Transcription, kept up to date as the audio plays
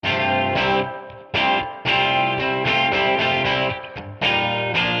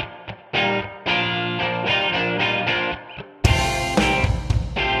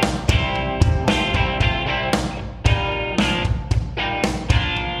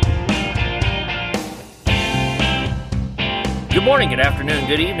Good morning, good afternoon,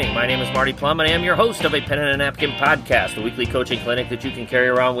 good evening. My name is Marty Plum, and I am your host of a Pen and a Napkin podcast, a weekly coaching clinic that you can carry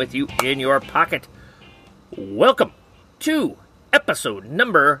around with you in your pocket. Welcome to episode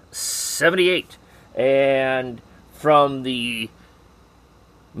number 78. And from the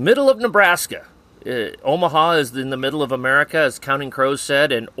middle of Nebraska, Omaha is in the middle of America, as Counting Crows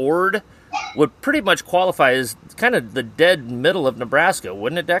said, and Ord would pretty much qualify as kind of the dead middle of Nebraska,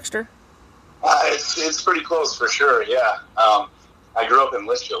 wouldn't it, Dexter? It's pretty close for sure, yeah. I grew up in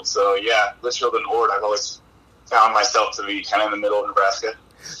Litchfield, so yeah, Litchfield and Ord, I've always found myself to be kind of in the middle of Nebraska.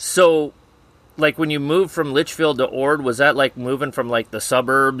 So, like, when you moved from Litchfield to Ord, was that like moving from like the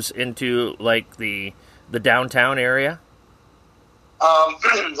suburbs into like the downtown area?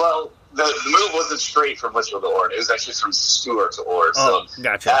 Well, the move wasn't straight from Litchfield to Ord. It was actually from Stewart to Ord. Oh, so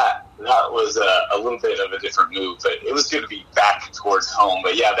gotcha. That was a little bit of a different move, but it was good to be back towards home.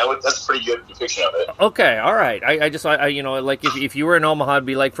 But yeah, that's a pretty good depiction of it. Okay, all right. I just you know, like if you were in Omaha, it'd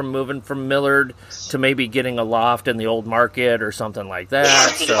be like from moving from Millard to maybe getting a loft in the old market or something like that.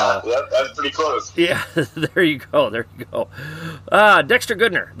 So. Yeah, that's pretty close. Yeah, there you go. Dexter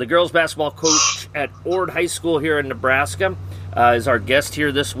Goodner, the girls basketball coach at Ord High School here in Nebraska, is our guest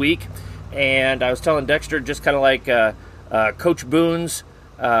here this week. And I was telling Dexter, just kind of like Coach Boone's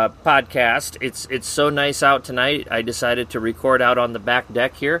podcast, it's so nice out tonight, I decided to record out on the back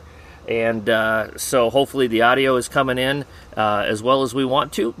deck here. And so hopefully the audio is coming in as well as we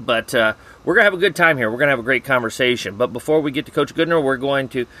want to. But we're going to have a good time here. We're going to have a great conversation. But before we get to Coach Goodner, we're going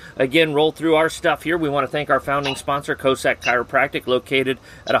to, again, roll through our stuff here. We want to thank our founding sponsor, Cossack Chiropractic, located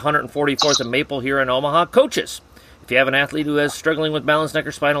at 144th and Maple here in Omaha. Coaches, if you have an athlete who is struggling with balance, neck,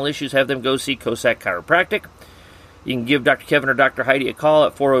 or spinal issues, have them go see Cossack Chiropractic. You can give Dr. Kevin or Dr. Heidi a call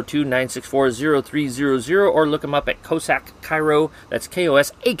at 402-964-0300 or look them up at Cossack Chiro, that's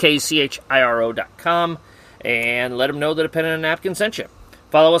KOSAKCHIRO.com, and let them know that a pen and a napkin sent you.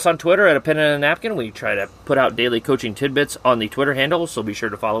 Follow us on Twitter at a pen and a napkin. We try to put out daily coaching tidbits on the Twitter handle, so be sure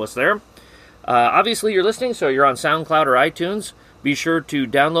to follow us there. Obviously, you're listening, so you're on SoundCloud or iTunes. Be sure to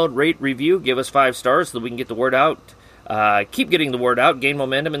download, rate, review, give us 5 stars so that we can get the word out. Keep getting the word out, gain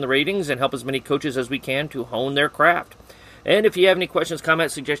momentum in the ratings, and help as many coaches as we can to hone their craft. And if you have any questions,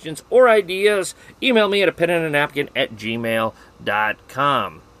 comments, suggestions, or ideas, email me at a pen and a napkin at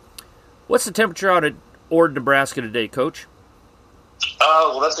gmail.com. What's the temperature out at Ord, Nebraska today, Coach?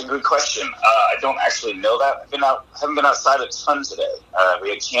 Well, that's a good question. I don't actually know that. Haven't been outside a ton today. We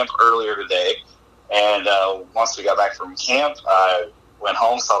had camp earlier today. And once we got back from camp, I went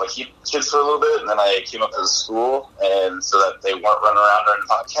home, saw the kids for a little bit, and then I came up to the school, and so that they weren't running around during the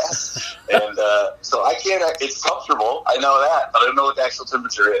podcast. And so I can't. It's comfortable, I know that, but I don't know what the actual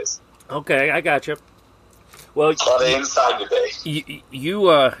temperature is. Okay, I got you. Well, a lot of inside today.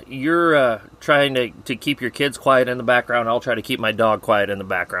 You're trying to keep your kids quiet in the background. I'll try to keep my dog quiet in the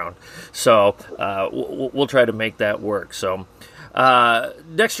background. So we'll try to make that work. So.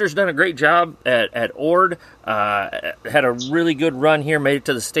 Dexter's done a great job at Ord, had a really good run here, made it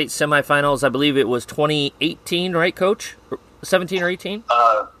to the state semifinals. I believe it was 2018, right, Coach? 17 or 18?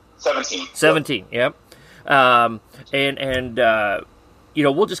 17. 17, yep. And you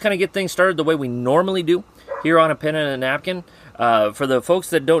know, we'll just kind of get things started the way we normally do here on a pen and a napkin. For the folks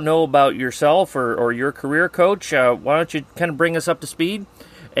that don't know about yourself or your career, Coach, why don't you kind of bring us up to speed,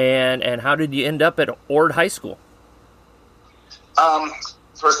 and how did you end up at Ord High School?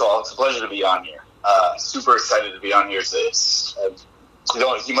 First of all, it's a pleasure to be on here. Super excited to be on here. He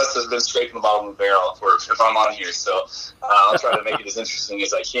must have been scraping the bottom of the barrel if I'm on here. So I'll try to make it as interesting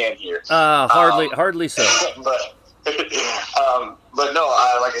as I can here. Hardly so. But no,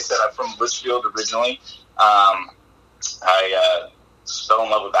 like I said, I'm from Litchfield originally. I fell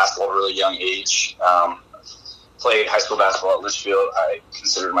in love with basketball at a really young age. Played high school basketball at Litchfield. I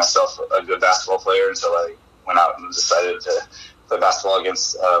considered myself a good basketball player until I went out and decided to play basketball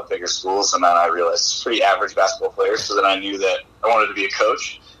against bigger schools, and then I realized I was a pretty average basketball player, so then I knew that I wanted to be a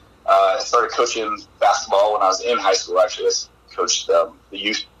coach. I started coaching basketball when I was in high school, actually. I coached the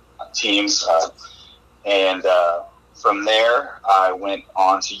youth teams, and from there I went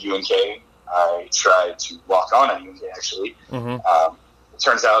on to UNK. I tried to walk on at UNK, actually. Mm-hmm. It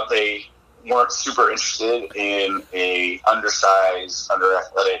turns out they weren't super interested in a undersized,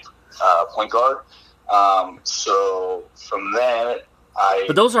 under-athletic point guard. So from then,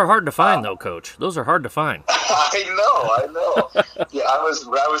 But those are hard to find, though, Coach. Those are hard to find. I know. Yeah, I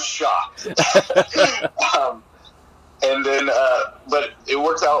was shocked. And then, but it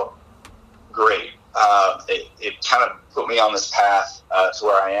worked out great. It kind of put me on this path to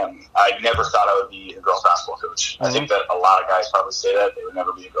where I am. I never thought I would be a girls basketball coach. Mm-hmm. I think that a lot of guys probably say that they would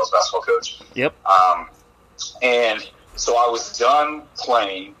never be a girls basketball coach. Yep. And so I was done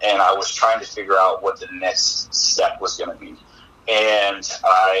playing, and I was trying to figure out what the next step was going to be. And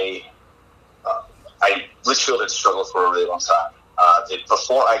Litchfield had struggled for a really long time.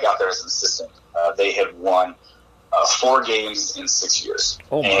 Before I got there as an assistant, they had won 4 games in 6 years.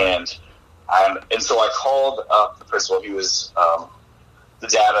 Oh, and so I called up the principal. He was the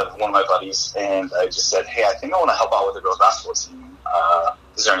dad of one of my buddies, and I just said, hey, I think I want to help out with the girls basketball team.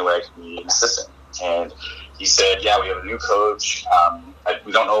 Is there any way I could be an assistant? And he said, yeah, we have a new coach.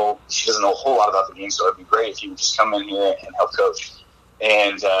 We don't know, she doesn't know a whole lot about the game, so it'd be great if you would just come in here and help coach.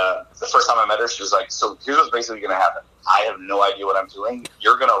 And the first time I met her, she was like, so here's what's basically going to happen. I have no idea what I'm doing.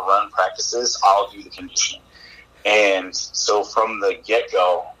 You're going to run practices. I'll do the conditioning. And so from the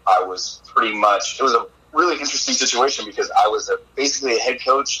get-go, I was pretty much – it was a really interesting situation because I was basically a head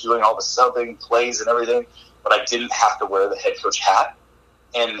coach doing all the subbing, plays, and everything, but I didn't have to wear the head coach hat.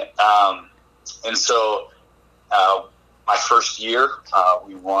 And so my first year,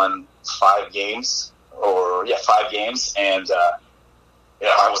 we won 5 games. And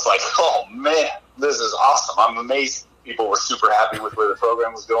I was like, oh, man, this is awesome. I'm amazing. People were super happy with where the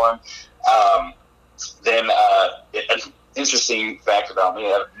program was going. Then an interesting fact about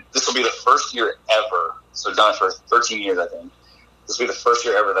me, this will be the first year ever, so I've done it for 13 years, I think. This will be the first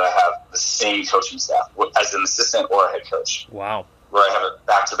year ever that I have the same coaching staff as an assistant or a head coach. Wow. Where I have it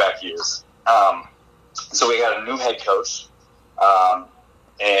back-to-back years. So we got a new head coach,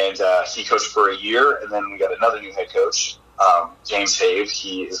 and he coached for a year, and then we got another new head coach, James Have.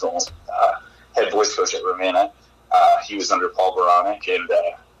 He is the head boys coach at Ravenna. He was under Paul Baranek, and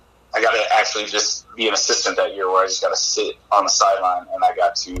I got to actually just be an assistant that year where I just got to sit on the sideline, and I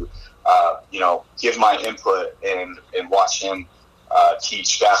got to, give my input and watch him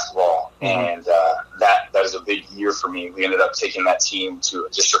teach basketball. Mm-hmm. And that is a big year for me. We ended up taking that team to a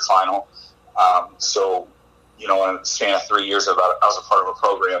district final. In the span of 3 years, I was a part of a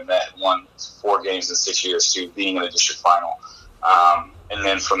program that won 4 games in 6 years to being in a district final. And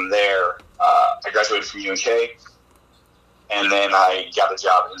then from there, I graduated from UNK, and then I got a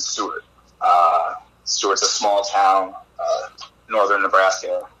job in Stewart. Stewart's a small town, northern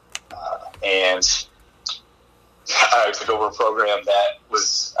Nebraska, and I took over a program that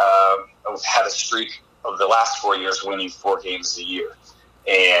was had a streak of the last 4 years winning 4 games a year.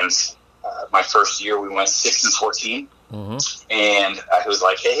 And my first year, we went 6-14, mm-hmm. and I was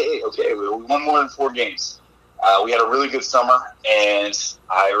like, hey, okay, we won more than 4 games. We had a really good summer, and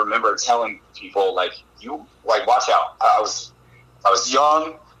I remember telling people, watch out. I was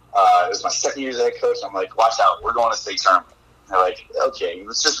young. It was my second year as a head coach. I'm like, watch out. We're going to state tournament. And they're like, okay,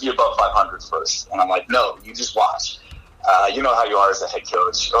 let's just be above 500 first. And I'm like, no, you just watch. You know how you are as a head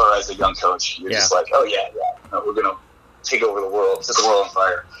coach or as a young coach. You're just like, oh, yeah. No, we're going to take over the world, set the world on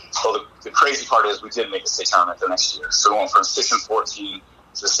fire. Well, the crazy part is we did make a state tournament the next year. So we went from 6-14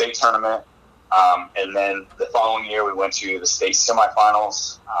 to the state tournament. And then the following year, we went to the state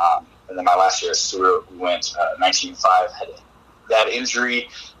semifinals. And then my last year at Stewart, we went 19-5. Had that injury.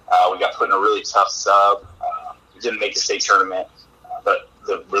 We got put in a really tough sub. We didn't make the state tournament. But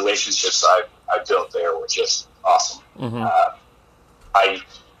the relationships I built there were just awesome. Mm-hmm. I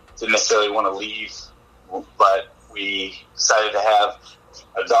didn't necessarily want to leave, but we decided to have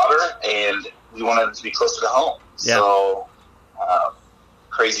a daughter, and we wanted to be closer to home. Yeah. So,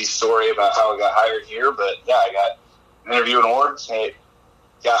 crazy story about how I got hired here, but yeah, I got an interview in Ord,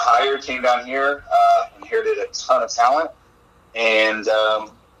 got hired, came down here, inherited a ton of talent, and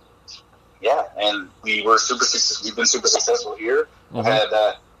and we were we've been super successful here. Mm-hmm.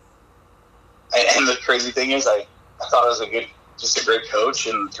 And the crazy thing is, I thought I was a great coach,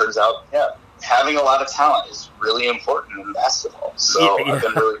 and it turns out, having a lot of talent is really important in basketball. So I've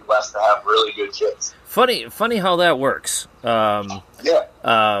been really blessed to have really good kids. Funny how that works. I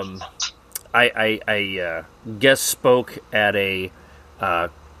guest spoke at a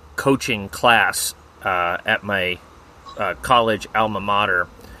coaching class at my college alma mater,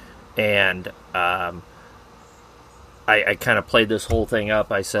 and I kind of played this whole thing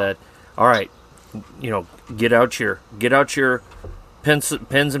up. I said, "All right, get out your pens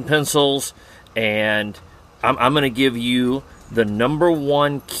and pencils, and I'm going to give you the number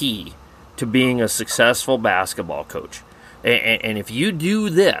one key to being a successful basketball coach. And if you do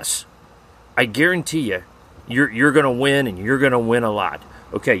this, I guarantee you're going to win, and you're going to win a lot.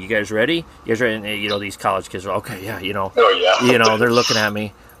 Okay, you guys ready? You guys ready?" And, these college kids are, okay, yeah, they're looking at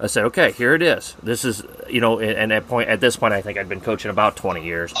me. I said, okay, here it is. This is, and at this point, I think I'd been coaching about 20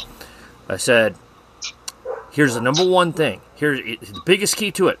 years. I said, here's the number one thing. Here's the biggest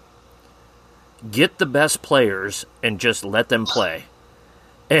key to it. Get the best players and just let them play.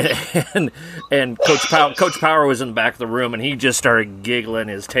 and Coach Power was in the back of the room, and he just started giggling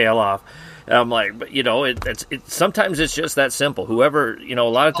his tail off. And I'm like, but sometimes it's just that simple. Whoever, a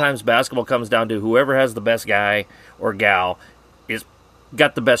lot of times basketball comes down to whoever has the best guy or gal is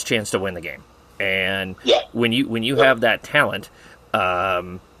got the best chance to win the game. And when you have that talent,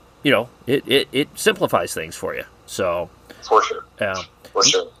 it simplifies things for you. So for sure, for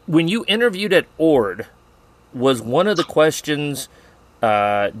sure. When you interviewed at Ord, was one of the questions,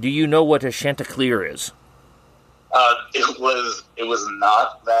 do you know what a Chanticleer is? It was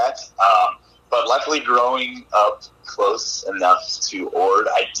not that, but luckily growing up close enough to Ord,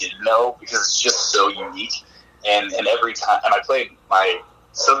 I did know because it's just so unique. And every time, and I played my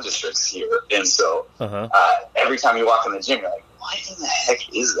sub-districts here, and so every time you walk in the gym, you're like, why in the heck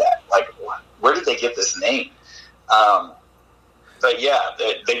is that? Like, where did they get this name? But yeah,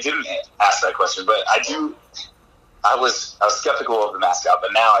 they didn't ask that question, but I was skeptical of the mascot,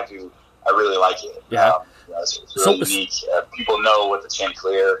 but now I really like it. Yeah. It's really unique. People know what the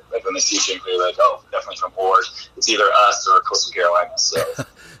Chanticleer, like when they see a Chanticleer, like, oh, definitely from Ord. It's either us or Coastal Carolina.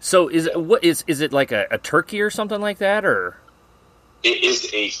 So is it like a turkey or something like that, or? It is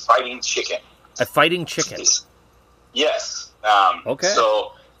a fighting chicken. A fighting chicken. Yes. Okay.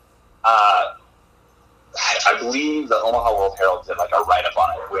 So, I believe the Omaha World Herald did like a write-up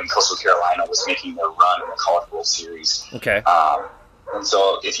on it when Coastal Carolina was making their run in the College World Series. Okay. And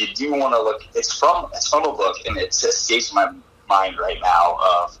so, if you do want to look, it's from a book, and it escapes my mind right now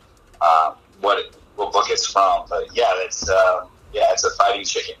of what book it's from. But yeah, it's a fighting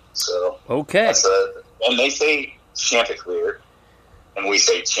chicken. So okay. And they say Chanticleer, and we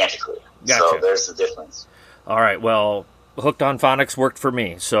say Chanticleer. Gotcha. So there's the difference. All right. Well, Hooked on Phonics worked for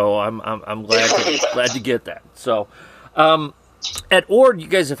me, so I'm glad to get that. So, at Ord, you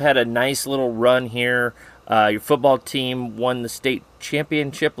guys have had a nice little run here. Your football team won the state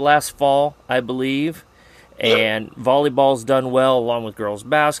championship last fall, I believe, and volleyball's done well along with girls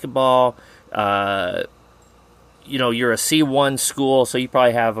basketball. You're a C1 school, so you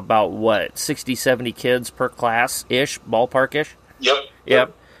probably have about 60, 70 kids per class-ish, ballpark-ish.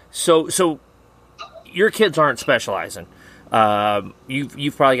 Yep. So your kids aren't specializing.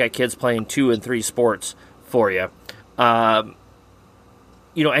 You've probably got kids playing 2 and 3 sports for you. As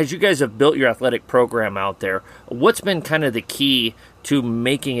you guys have built your athletic program out there, what's been kind of the key to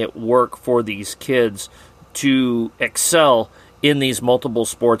making it work for these kids to excel in these multiple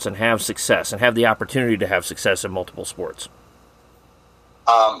sports and have success and have the opportunity to have success in multiple sports?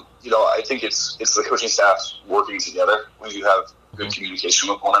 I think it's the coaching staff working together when you have good communication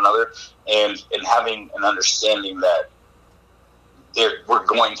with one another and having an understanding that we're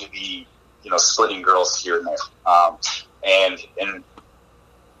going to be, splitting girls here and there. I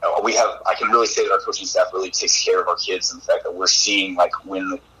can really say that our coaching staff really takes care of our kids, and the fact that we're seeing like when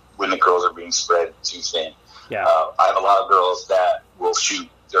the girls are being spread too thin. Yeah. I have a lot of girls that will shoot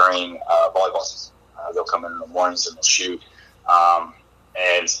during volleyball season. They'll come in the mornings and they'll shoot. I'm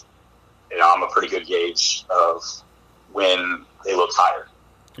a pretty good gauge of when they look tired.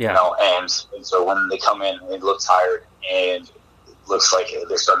 Yeah. And so when they come in and they look tired and it looks like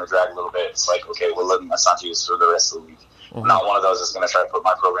they're starting to drag a little bit, it's like, okay, we're letting my Santiago for the rest of the week. I'm not one of those that's going to try to put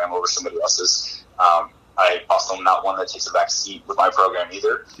my program over somebody else's. I also am not one that takes a back seat with my program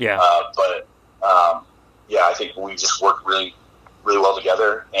either. Yeah. I think we just work really, really well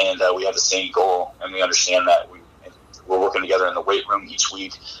together, and we have the same goal, and we understand that we're working together in the weight room each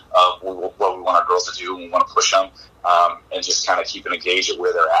week of what we want our girls to do, and we want to push them, and just kind of keeping a gauge of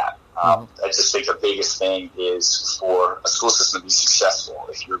where they're at. I just think the biggest thing is for a school system to be successful,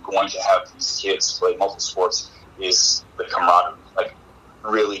 if you're going to have these kids play multiple sports, is the camaraderie, like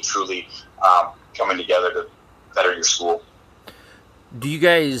really, truly coming together to better your school. Do you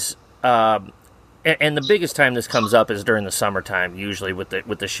guys, and the biggest time this comes up is during the summertime, usually with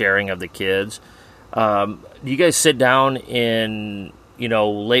the sharing of the kids. Do you guys sit down in,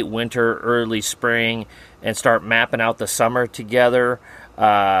 late winter, early spring, and start mapping out the summer together?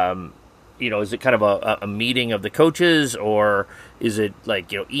 Is it kind of a meeting of the coaches, or is it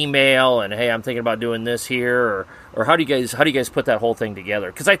like, email and, hey, I'm thinking about doing this here, or how do you guys put that whole thing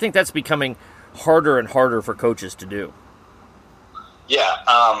together? Because I think that's becoming harder and harder for coaches to do. Yeah.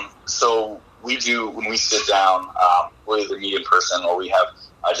 So we do, when we sit down, we'll either meet in person or we have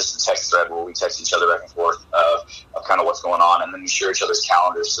just a text thread where we text each other back and forth of kind of what's going on, and then we share each other's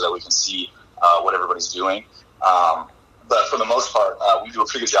calendars so that we can see what everybody's doing. But for the most part, we do a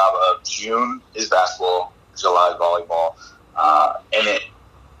pretty good job of June is basketball, July volleyball, and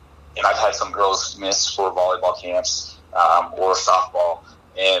I've had some girls miss for volleyball camps or softball,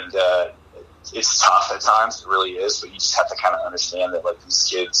 and it's tough at times. It really is. But you just have to kind of understand that, like, these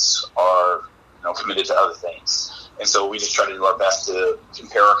kids are, committed to other things. And so we just try to do our best to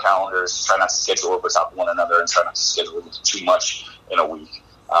compare our calendars, try not to schedule over top of one another, and try not to schedule too much in a week.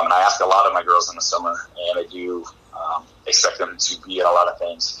 And I ask a lot of my girls in the summer, and I do expect them to be at a lot of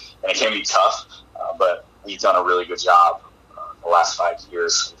things. And it can be tough, but we've done a really good job the last 5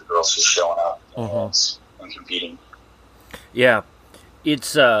 years with the girls just showing up and competing. Yeah,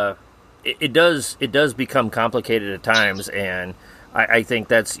 it's it does become complicated at times, and I think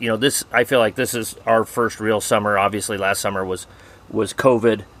that's this. I feel like this is our first real summer. Obviously, last summer was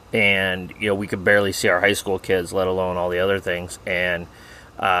COVID, and we could barely see our high school kids, let alone all the other things. And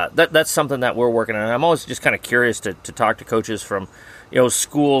that's something that we're working on. I'm always just kind of curious to talk to coaches from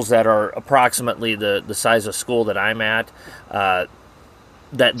schools that are approximately the size of school that I'm at.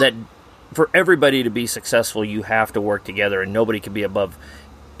 That for everybody to be successful, you have to work together, and nobody can be above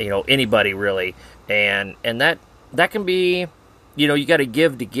anybody really. And that can be. You got to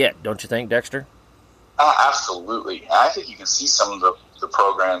give to get, don't you think, Dexter? Absolutely. I think you can see some of the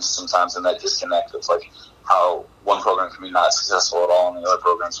programs sometimes in that disconnect of, like, how one program can be not successful at all and the other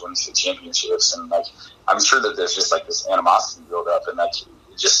programs win state championships. And, like, I'm sure that there's just, like, this animosity build up, and that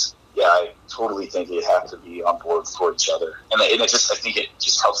I totally think they have to be on board for each other. And I think it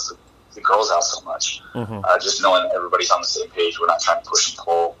just helps the girls out so much. Just knowing everybody's on the same page. We're not trying to push and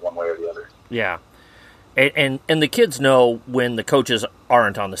pull one way or the other. Yeah. And the kids know when the coaches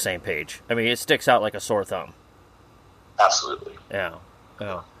aren't on the same page. I mean, it sticks out like a sore thumb. Absolutely. Yeah.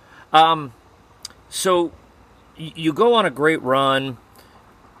 So you go on a great run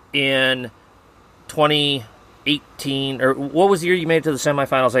in 2018, or what was the year you made it to the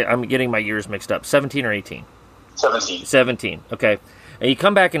semifinals? I'm getting my years mixed up. 17 or 18? 17. Okay. And you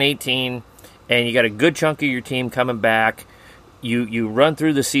come back in 18, and you got a good chunk of your team coming back. You run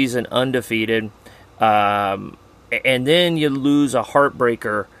through the season undefeated. And then you lose a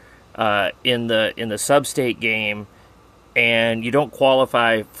heartbreaker in the sub-state game, and you don't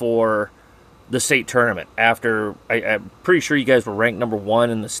qualify for the state tournament. After I'm pretty sure you guys were ranked number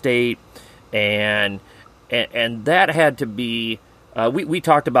 1 in the state, and that had to be. We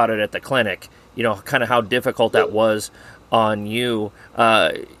talked about it at the clinic. Kind of how difficult that was on you.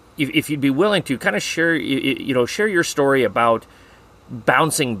 If you'd be willing to kind of share your story about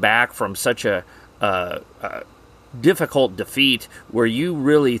bouncing back from such a difficult defeat where you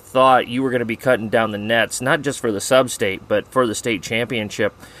really thought you were going to be cutting down the nets, not just for the sub-state, but for the state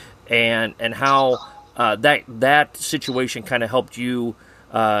championship, and how that situation kind of helped you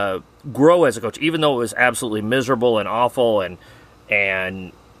grow as a coach, even though it was absolutely miserable and awful,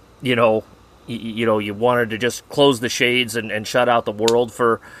 and you wanted to just close the shades and shut out the world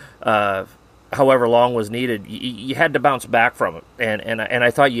for however long was needed. You had to bounce back from it, and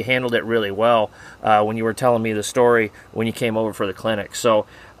I thought you handled it really well when you were telling me the story when you came over for the clinic. So,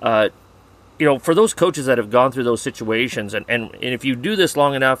 for those coaches that have gone through those situations, and if you do this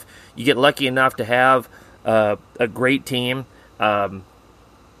long enough, you get lucky enough to have a great team, and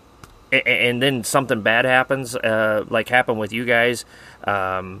then something bad happens, like happened with you guys.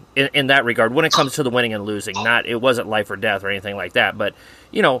 In that regard, when it comes to the winning and losing, it wasn't life or death or anything like that, but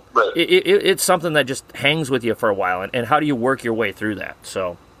right. It's something that just hangs with you for a while, and how do you work your way through that?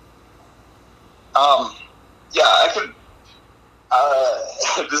 So, I can.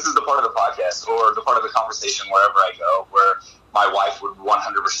 This is the part of the podcast or the part of the conversation wherever I go where my wife would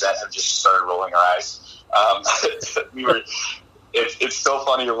 100% have just started rolling her eyes. It's so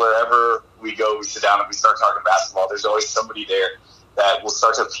funny wherever we go, we sit down and we start talking basketball. There's always somebody there that will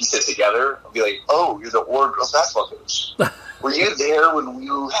start to piece it together and be like, "Oh, you're the Ord girls basketball coach. Were you there when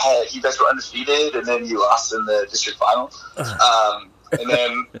you guys were undefeated and then you lost in the district final?" And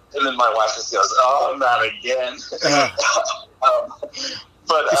then my wife just goes, "Oh, not again."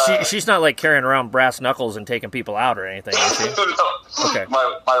 But she's not like carrying around brass knuckles and taking people out or anything, is she? No. Okay.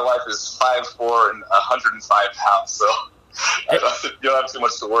 My wife is 5'4" and 105 pounds, so you don't have too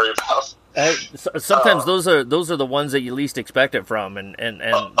much to worry about. Sometimes those are the ones that you least expect it from, and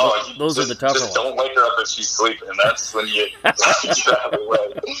those are the tougher ones. Just don't wake her up if she's sleeping. That's when you get out of the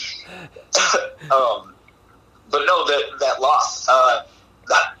way. But no, that loss,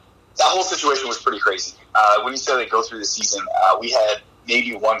 that whole situation was pretty crazy. When you say they go through the season, we had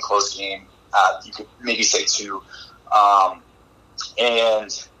maybe one close game. You could maybe say two,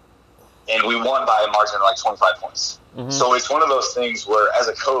 and we won by a margin of like 25 points. Mm-hmm. So it's one of those things where, as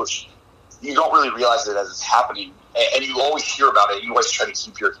a coach, you don't really realize it as it's happening, and you always hear about it. You always try to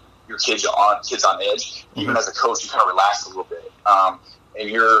keep your kids on edge. Mm-hmm. Even as a coach, you kind of relax a little bit, and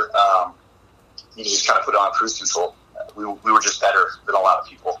you just kind of put it on cruise control. We were just better than a lot of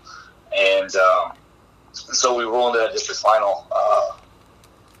people, And so we roll into that district final.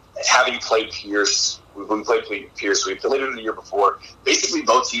 Having played Pierce, we played Pierce. We played it the year before. Basically,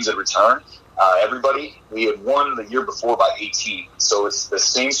 both teams had returned. Everybody, we had won the year before by 18. So it's the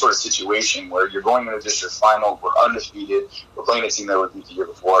same sort of situation where you're going into the district final. We're undefeated. We're playing a team that would beat the year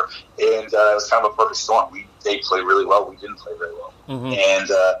before. And it was kind of a perfect storm. They played really well. We didn't play very well.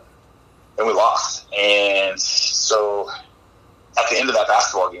 And we lost. And so at the end of that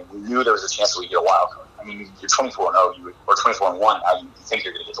basketball game, we knew there was a chance that we'd get a wild card. I mean, you're 24-0, or 24-1. Now you think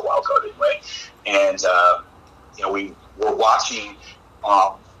you're going to get the wild card anyway. And we were watching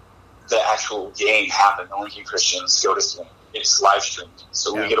the actual game happen. The Lincoln Christians go to swim. It's live streamed,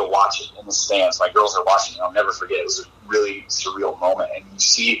 so we get to watch it in the stands. My girls are watching it. I'll never forget. It was a really surreal moment, and you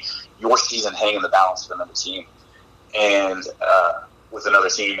see your season hang in the balance with another team, and with another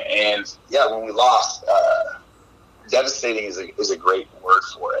team. And when we lost, devastating is a great word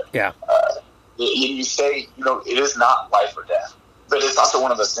for it. Yeah. You say, it is not life or death, but it's also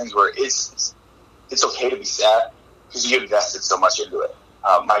one of those things where it's okay to be sad because you invested so much into it.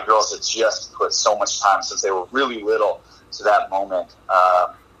 My girls had just put so much time since they were really little to that moment,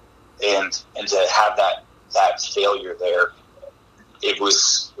 and to have that failure there, it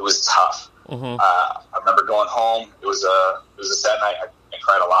was tough. I remember going home. It was a sad night. I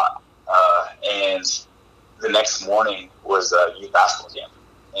cried a lot, and the next morning was a youth basketball camp.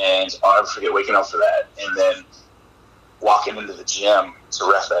 And I'll never forget waking up for that and then walking into the gym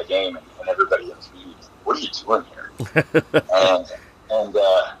to ref that game and everybody in the community, what are you doing here? and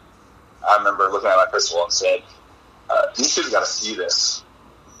I remember looking at my crystal and said, these kids got to see this.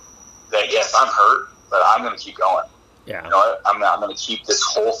 That, yes, I'm hurt, but I'm going to keep going. Yeah. I'm going to keep this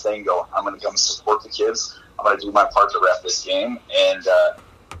whole thing going. I'm going to come support the kids. I'm going to do my part to ref this game, and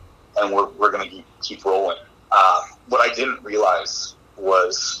we're going to keep rolling. What I didn't realize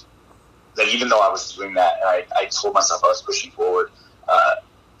was that even though I was doing that, and I told myself I was pushing forward,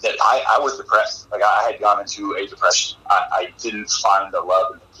 that I was depressed. Like, I had gone into a depression. I didn't find the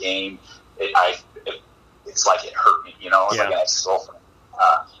love in the game. It's like it hurt me, It's like an ex-girlfriend.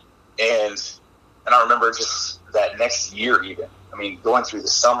 And I remember just that next year even. I mean, going through the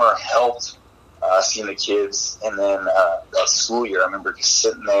summer helped, seeing the kids, and then that school year, I remember just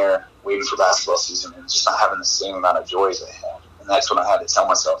sitting there waiting for basketball season and just not having the same amount of joy as I had. And that's when I had to tell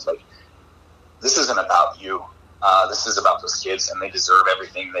myself, like, this isn't about you. This is about those kids, and they deserve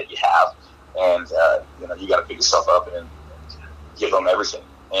everything that you have. And, you got to pick yourself up and give them everything.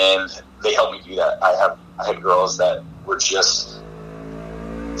 And they helped me do that. I had girls that were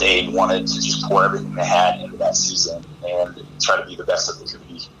they wanted to just pour everything they had into that season and try to be the best that they could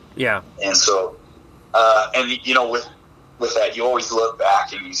be. Yeah. And so, with that, you always look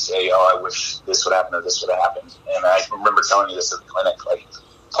back and you say, oh, I wish this would happen or this would have happened. And I remember telling you this at the clinic, like,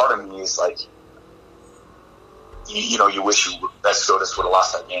 part of me is like, you wish that SCOTUS would have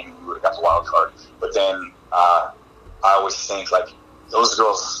lost that game and you would have got the wild card. But then I always think, like, those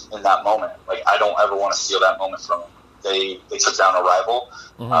girls in that moment, like, I don't ever want to steal that moment from them. They took down a rival.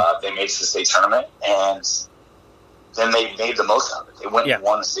 They made it to the state tournament, and then they made the most of it. They went and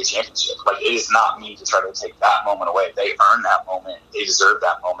won the state championship. Like, it is not me to try to take that moment away. They earned that moment. They deserve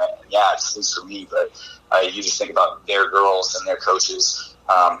that moment. And it speaks for me, but you just think about their girls and their coaches,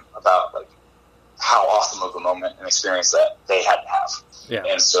 about, like, how awesome of a moment and experience that they had to have. Yeah.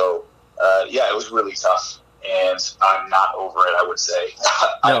 And so, it was really tough. And I'm not over it, I would say.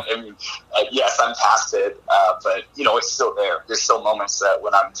 No. I mean, yes, I'm past it, but, it's still there. There's still moments that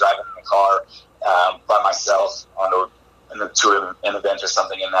when I'm driving in the car by myself to an event or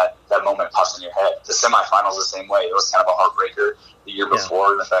something, and that moment pops in your head. The semifinals the same way. It was kind of a heartbreaker the year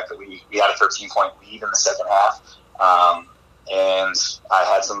before, and the fact that we had a 13-point lead in the second half. And I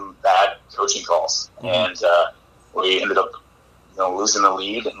had some bad coaching calls. And we ended up losing the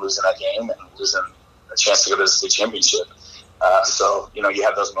lead and losing that game and losing a chance to go to the state championship. So, you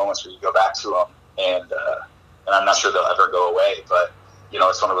have those moments where you go back to them, and I'm not sure they'll ever go away, but,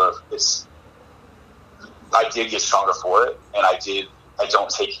 it's one of I did get stronger for it, and I don't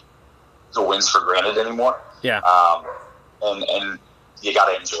take the wins for granted anymore. Yeah. And you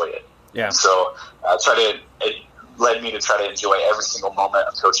got to enjoy it. Yeah. And so it led me to try to enjoy every single moment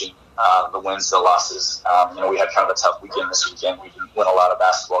of coaching, the wins, the losses. We had kind of a tough weekend this weekend. We didn't win a lot of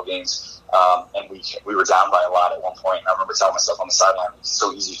basketball games. And we were down by a lot at one point. And I remember telling myself on the sideline, it's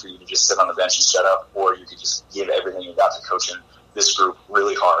so easy for you to just sit on the bench and shut up, or you could just give everything you got to coaching this group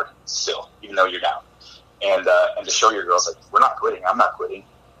really hard still, even though you're down. And to show your girls, like, we're not quitting. I'm not quitting.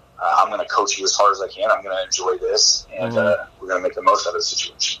 I'm going to coach you as hard as I can. I'm going to enjoy this, and we're going to make the most out of the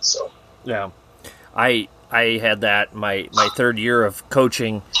situation. So, yeah, I had that my third year of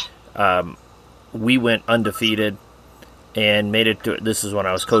coaching. we went undefeated and made it to, this is when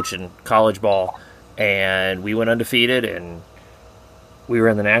I was coaching college ball, and we went undefeated, and we were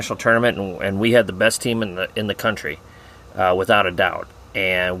in the national tournament, and we had the best team in the country, without a doubt.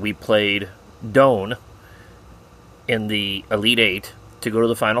 And we played Doane in the Elite Eight to go to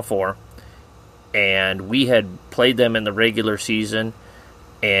the Final Four, and we had played them in the regular season,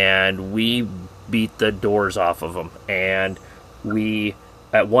 and we beat the doors off of them. And we,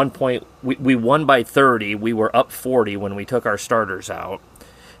 at one point, we won by 30. We were up 40 when we took our starters out.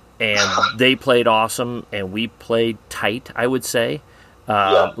 And they played awesome, and we played tight, I would say.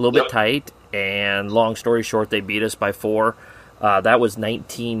 A little bit tight. And long story short, they beat us by 4. That was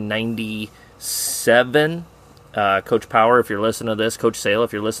 1997. Coach Power, if you're listening to this, Coach Sale,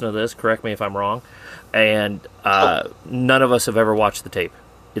 if you're listening to this, correct me if I'm wrong. And none of us have ever watched the tape.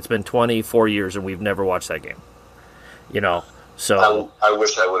 It's been 24 years, and we've never watched that game. So I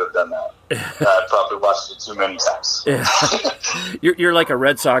wish I would have done that. I probably watched it too many times. Yeah. You're like a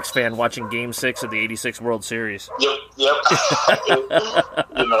Red Sox fan watching Game 6 of the '86 World Series. Yep. And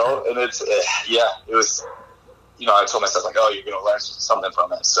it's it was. I told myself, like, oh, you're going to learn something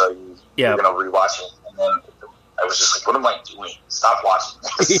from it, so you're going to rewatch it. And then I was just like, what am I doing? Stop watching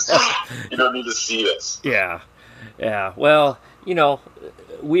this. You don't need to see this. Yeah. Well,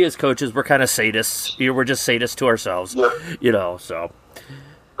 we as coaches, we're kind of sadists. We're just sadists to ourselves. Yep. So.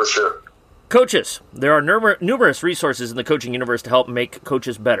 For sure. Coaches, there are numerous resources in the coaching universe to help make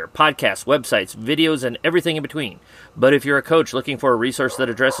coaches better. Podcasts, websites, videos, and everything in between. But if you're a coach looking for a resource that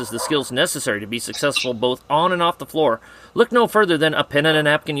addresses the skills necessary to be successful both on and off the floor, look no further than A Pen and a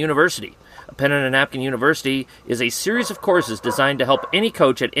Napkin University. A Pen and a Napkin University is a series of courses designed to help any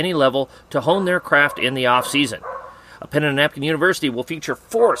coach at any level to hone their craft in the off-season. A Pen and a Napkin University will feature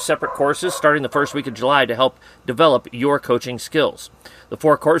 4 separate courses starting the first week of July to help develop your coaching skills. The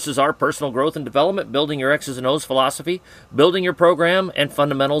 4 courses are Personal Growth and Development, Building Your X's and O's Philosophy, Building Your Program, and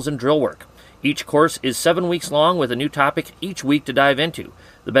Fundamentals and Drill Work. Each course is 7 weeks long with a new topic each week to dive into.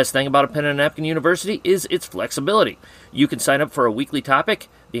 The best thing about A Pen and a Napkin University is its flexibility. You can sign up for a weekly topic,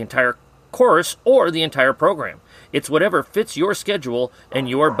 the entire course, or the entire program. It's whatever fits your schedule and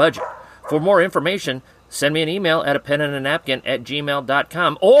your budget. For more information, send me an email at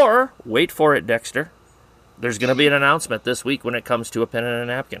apenandanapkin@gmail.com, or wait for it, Dexter. There's going to be an announcement this week when it comes to A Pen and a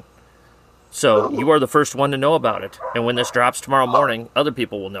Napkin. So you are the first one to know about it. And when this drops tomorrow morning, other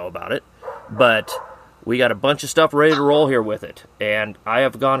people will know about it. But we got a bunch of stuff ready to roll here with it. And I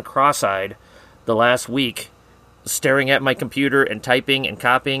have gone cross-eyed the last week staring at my computer and typing and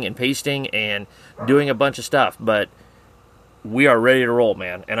copying and pasting and doing a bunch of stuff. But we are ready to roll,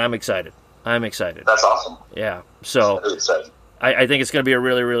 man. And I'm excited. That's awesome. Yeah. So That's really exciting. I think it's going to be a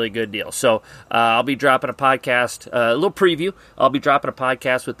really, really good deal. So I'll be dropping a podcast, a little preview. I'll be dropping a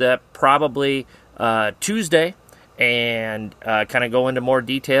podcast with that probably Tuesday, and kind of go into more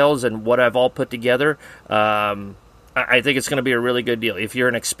details and what I've all put together. I think it's going to be a really good deal. If you're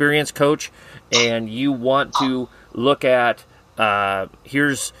an experienced coach and you want to look at,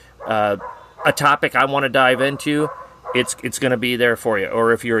 here's a topic I want to dive into, it's going to be there for you.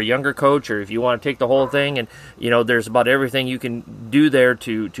 Or if you're a younger coach, or if you want to take the whole thing, and there's about everything you can do there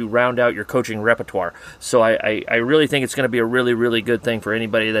to round out your coaching repertoire. So I really think it's going to be a really, really good thing for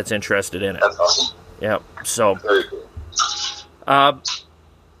anybody that's interested in it. That's awesome. Yeah. So Very cool.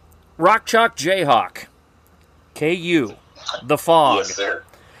 Rock Chalk Jayhawk, KU, the Fog. Yes, sir.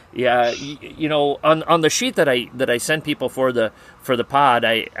 Yeah, on the sheet that I send people for the pod,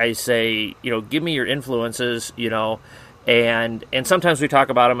 I say, give me your influences, and sometimes we talk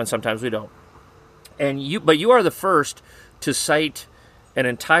about them and sometimes we don't. But you are the first to cite an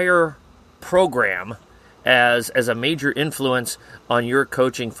entire program as a major influence on your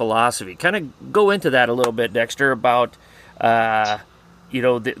coaching philosophy. Kind of go into that a little bit, Dexter, about the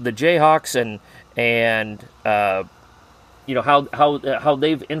Jayhawks and how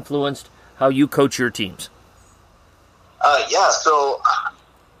they've influenced how you coach your teams. So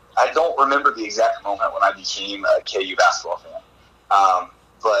I don't remember the exact moment when I became a KU basketball fan.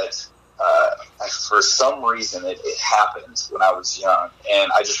 But for some reason it happened when I was young.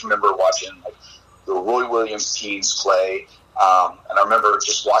 And I just remember watching the Roy Williams teams play. And I remember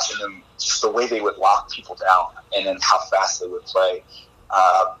just watching them, just the way they would lock people down and then how fast they would play.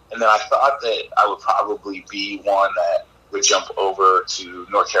 And then I thought that I would probably be one that would jump over to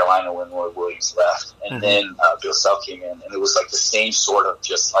North Carolina when Roy Williams left. And then Bill Self came in, and it was the same sort of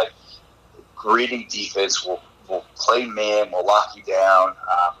just gritty defense. We'll play man, we'll lock you down.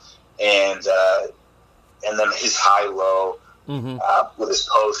 And then his high-low with his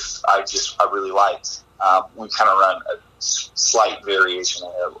posts, I really liked. We kind of run slight variation,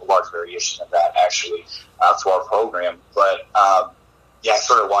 a large variation of that actually for our program. But I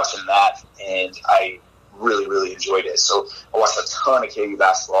started watching that, and I really, really enjoyed it. So I watched a ton of KU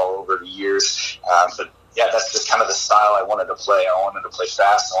basketball over the years. But that's just kind of the style I wanted to play. I wanted to play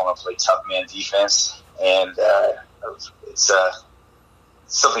fast. I wanted to play tough man defense, and it's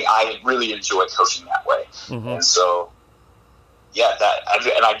something I really enjoy coaching that way. Mm-hmm. And so,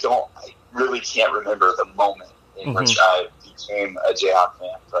 I really can't remember the moment in mm-hmm. which I became a Jayhawk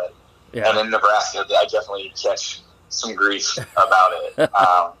fan, but and in Nebraska, I definitely catch some grief about it.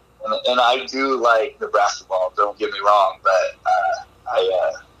 And I do like Nebraska ball, don't get me wrong, but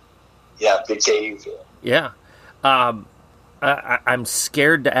big KU fan. Yeah. I'm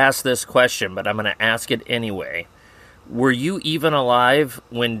scared to ask this question, but I'm going to ask it anyway. Were you even alive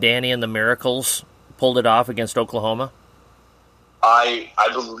when Danny and the Miracles pulled it off against Oklahoma? I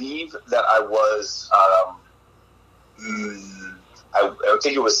believe that I was, I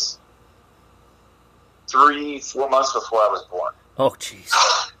think it was 3-4 months before I was born. Oh, jeez.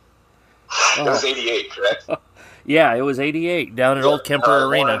 It was 88, correct? Yeah, it was 88 down at Old Kemper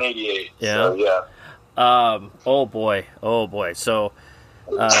Arena. Born in 88. Yeah. So, yeah. Oh boy. So,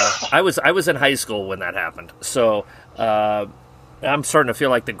 I was in high school when that happened. So, I'm starting to feel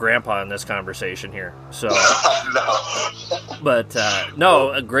like the grandpa in this conversation here. So, but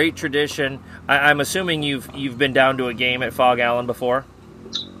a great tradition. I'm assuming you've been down to a game at Fog Allen before.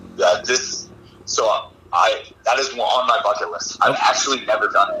 That is on my bucket list. I've actually never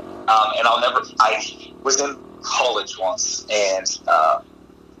done it, and I was in college once, and I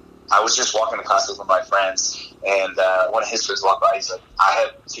was just walking to classes with my friends, and one of his friends walked by. He's like, "I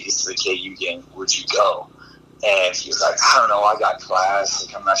have tickets to the KU game. Would you go?" And he was like, "I don't know. I got class.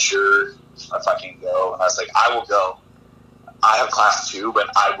 Like, I'm not sure if I can go." And I was like, "I will go. I have class too, but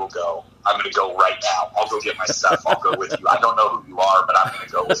I will go. I'm going to go right now. I'll go get my stuff. I'll go with you. I don't know who you are, but I'm going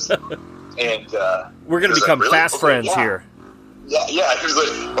to go with you." And we're going to become fast friends here. Yeah. He was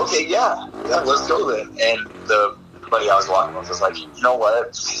like, "Okay, yeah, let's go then." And the buddy I was walking with was like, "You know what?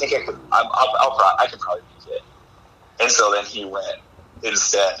 I think I could. I could probably make it." And so then he went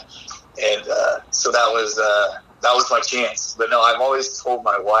instead, and so that was my chance. But no, I've always told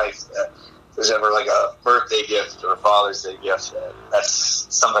my wife that if there's ever like a birthday gift or a Father's Day gift, that's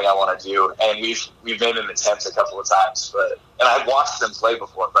something I want to do. And we've made an attempt a couple of times, and I've watched them play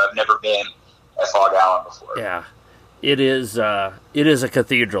before, but I've never been at Fog Allen before. Yeah, it is a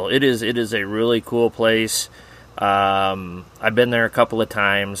cathedral. It is a really cool place. I've been there a couple of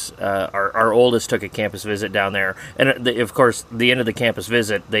times. Our oldest took a campus visit down there, and of course, the end of the campus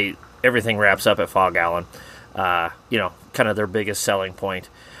visit, everything wraps up at Fog Allen. Kind of their biggest selling point.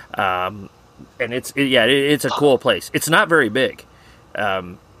 And it's a cool place. It's not very big.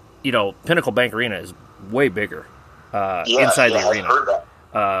 Pinnacle Bank Arena is way bigger inside the arena. I've heard that.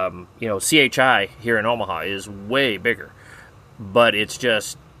 CHI here in Omaha is way bigger, but it's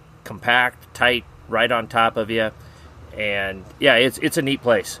just compact, tight, right on top of you, and it's a neat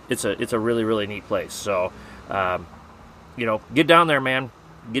place. It's a really, really neat place. So, get down there, man.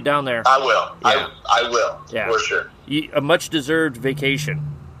 Get down there. I will. Yeah. I will. Yeah, for sure. A much deserved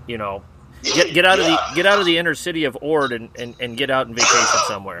vacation. Get out of the inner city of Ord and get out and vacation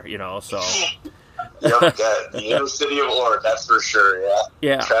somewhere. So. Yep, the inner city of Ord, that's for sure. Yeah.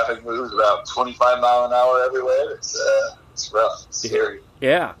 Yeah. Traffic moves about 25 mile an hour everywhere. It's rough. It's scary.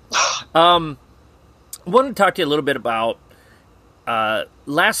 Yeah. I wanted to talk to you a little bit about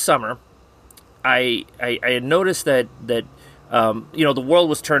last summer. I had noticed that the world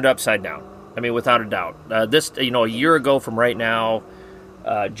was turned upside down. I mean, without a doubt. A year ago from right now,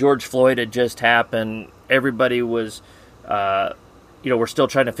 George Floyd had just happened. Everybody was, we're still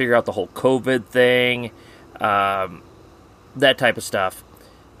trying to figure out the whole COVID thing, that type of stuff.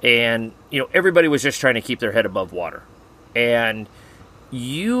 And, everybody was just trying to keep their head above water. And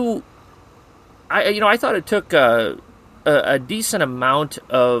I thought it took a decent amount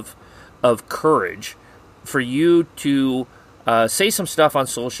of courage for you to say some stuff on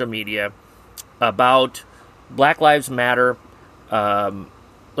social media about Black Lives Matter. Like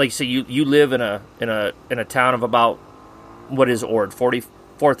you say, you live in a town of about, what is Ord,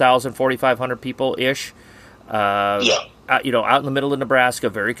 44,000, 4,500 people ish. Out in the middle of Nebraska,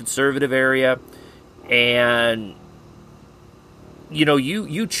 very conservative area, and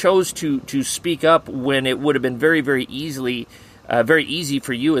you chose to speak up when it would have been very, very easy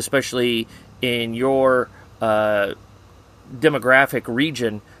for you, especially in your demographic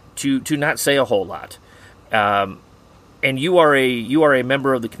region, to not say a whole lot. And you are a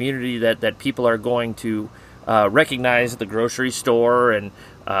member of the community that people are going to recognize at the grocery store and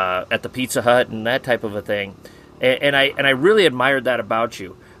at the Pizza Hut and that type of a thing. and I really admired that about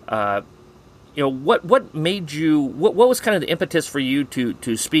you. What made you? What was kind of the impetus for you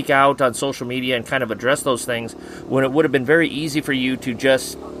to speak out on social media and kind of address those things when it would have been very easy for you to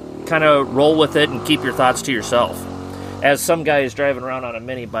just kind of roll with it and keep your thoughts to yourself? As some guy is driving around on a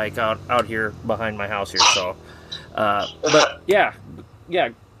mini bike out here behind my house here, so. But yeah,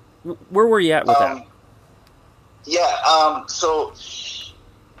 where were you at with that? So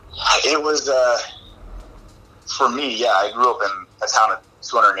it was for me. Yeah, I grew up in a town of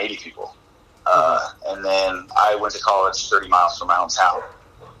 280 people. And then I went to college 30 miles from my hometown.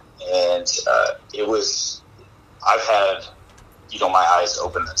 And I've had, my eyes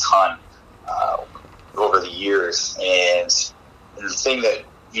opened a ton over the years. And the thing that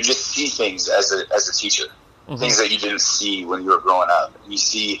you just see things as a teacher, things that you didn't see when you were growing up. You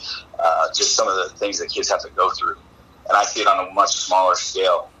see just some of the things that kids have to go through. And I see it on a much smaller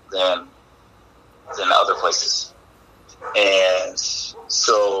scale than other places. And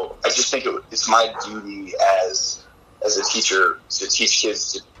so I just think it's my duty as a teacher to teach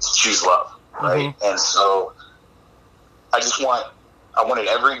kids to choose love, right? And so I wanted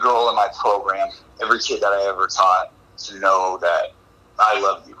every girl in my program, every kid that I ever taught, to know that I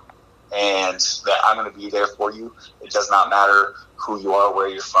love you and that I'm going to be there for you. It does not matter who you are, where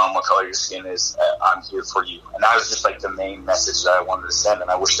you're from, what color your skin is. I'm here for you. And that was just like the main message that I wanted to send, and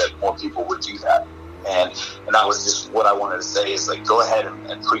I wish that more people would do that. And that was just what I wanted to say, is like, go ahead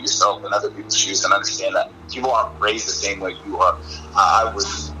and put yourself in other people's shoes and understand that people aren't raised the same way you are.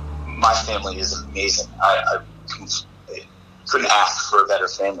 My family is amazing. I couldn't ask for a better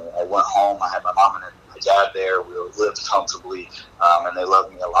family. I went home, I had my mom and my dad there, we lived comfortably, and they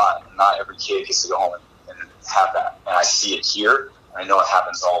loved me a lot. And not every kid gets to go home and have that. And I see it here, and I know it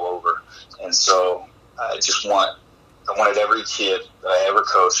happens all over. And so I wanted every kid that I ever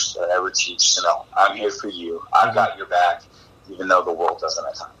coached, that I ever teach, to know I'm here for you. I've got your back, even though the world doesn't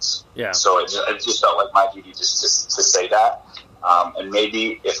at times. Yeah. So it just felt like my duty just to say that. And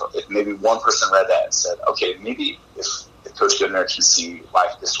maybe if maybe one person read that and said, okay, maybe if Coach Goodner can see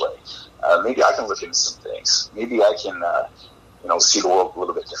life this way, maybe I can look into some things. Maybe I can, see the world a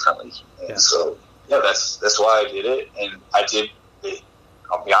little bit differently. And so, that's why I did it. And I did it.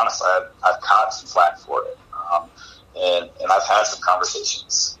 I'll be honest, I've caught some flack for it. And I've had some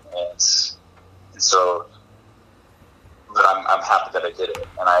conversations, and so, but I'm happy that I did it,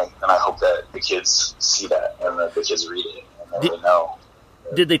 and I hope that the kids see that, and that the kids read it, and that they know.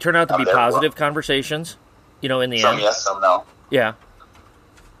 Did they turn out to be positive conversations? In the end. Some yes, some no. Yeah.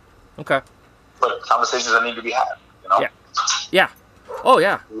 Okay. But conversations that need to be had. Yeah. Yeah. Oh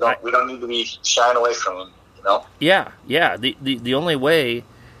yeah. We don't need to be shying away from them. Yeah. Yeah. The only way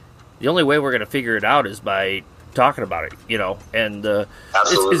we're going to figure it out is by talking about it, and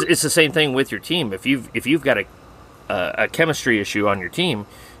it's the same thing with your team. If you've got a chemistry issue on your team,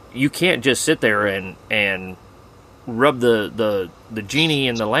 you can't just sit there and rub the genie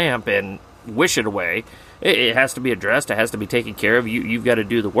in the lamp and wish it away. It has to be addressed. It has to be taken care of. You've got to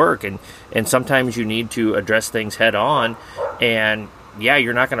do the work, and sometimes you need to address things head on. And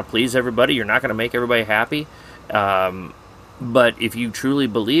you're not going to please everybody. You're not going to make everybody happy. But if you truly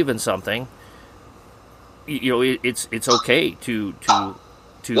believe in something, it's okay to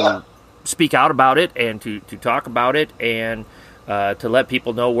speak out about it and to talk about it and to let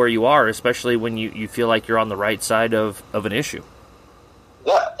people know where you are, especially when you feel like you're on the right side of an issue.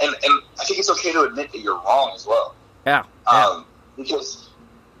 Yeah, and I think it's okay to admit that you're wrong as well. Yeah. Because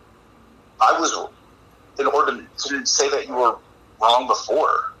I was, in order to say that you were wrong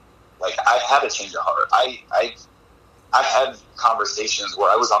before, like, I had a change of heart. I've had conversations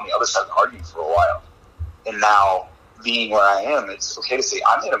where I was on the other side of the argument for a while. And now, being where I am, it's okay to say,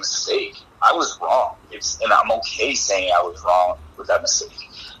 I made a mistake. I was wrong. And I'm okay saying I was wrong with that mistake.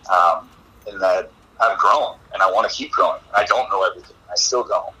 And that I've grown, and I want to keep growing. I don't know everything. I still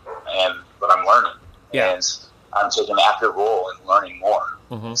don't. But I'm learning. Yeah. And I'm taking an active role in learning more.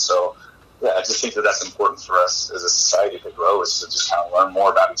 Mm-hmm. So, I just think that that's important for us as a society to grow, is to just kind of learn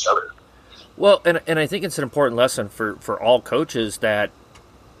more about each other. Well, and I think it's an important lesson for all coaches that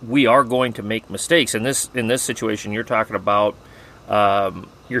we are going to make mistakes. In this situation, you're talking about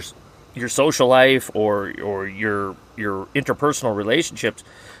your social life or your interpersonal relationships.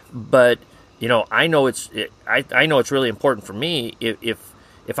 But I know it's really important for me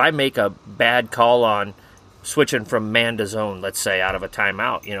if I make a bad call on switching from man to zone, let's say, out of a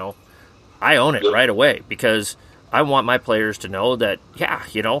timeout. I own it right away, because I want my players to know that,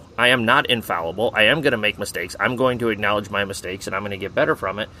 I am not infallible. I am going to make mistakes. I'm going to acknowledge my mistakes, and I'm going to get better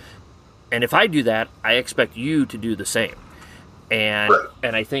from it. And if I do that, I expect you to do the same. And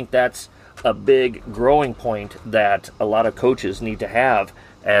I think that's a big growing point that a lot of coaches need to have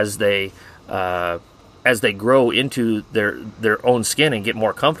as they grow into their own skin and get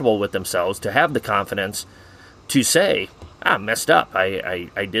more comfortable with themselves, to have the confidence to say, I messed up,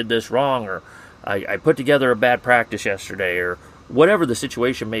 I did this wrong, or I put together a bad practice yesterday, or whatever the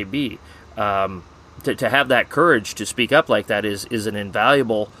situation may be. To have that courage to speak up like that is an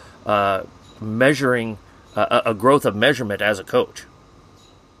invaluable measuring, a growth of measurement as a coach.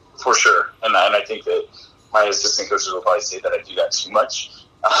 For sure. And I think that my assistant coaches will probably say that I do that too much.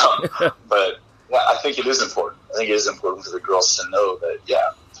 But yeah, I think it is important. I think it is important for the girls to know that,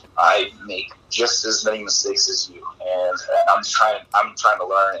 yeah, I make just as many mistakes as you, and I'm trying to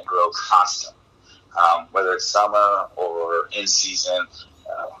learn and grow constantly. Whether it's summer or in season,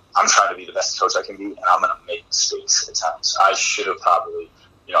 I'm trying to be the best coach I can be, and I'm going to make mistakes at times. I should have probably,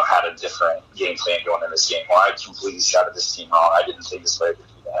 had a different game plan going in this game, or I completely scouted this team wrong. I didn't think this player could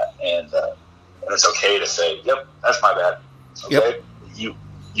do that, and it's okay to say, "Yep, that's my bad." Okay, yep.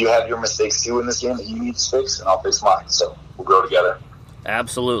 You have your mistakes too in this game that you need to fix, and I'll fix mine. So we'll grow together.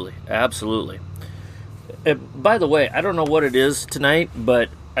 Absolutely. By the way, I don't know what it is tonight, but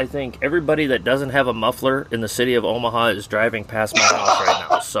I think everybody that doesn't have a muffler in the city of Omaha is driving past my house right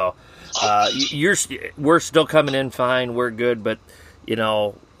now. So we're still coming in fine. We're good, but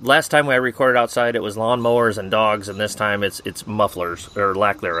last time I recorded outside, it was lawnmowers and dogs, and this time it's mufflers or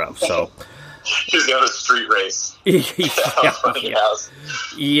lack thereof. So he's got a street race.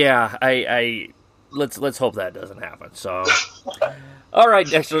 Yeah. Let's hope that doesn't happen. So. All right,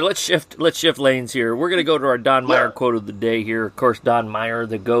 Dexter, let's shift lanes here. We're going to go to our Don Meyer quote of the day here. Of course, Don Meyer,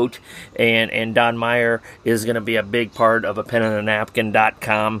 the GOAT, and Don Meyer is going to be a big part of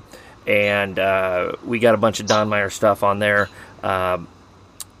apenandanapkin.com, and we got a bunch of Don Meyer stuff on there. But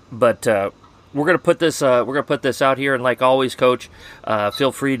we're going to put this out here, and like always, Coach,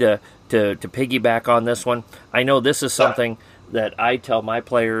 feel free to piggyback on this one. I know this is something that I tell my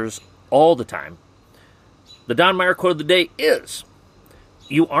players all the time. The Don Meyer quote of the day is,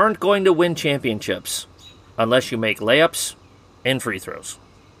 you aren't going to win championships unless you make layups and free throws.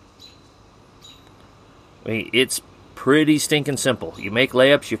 I mean, it's pretty stinking simple. You make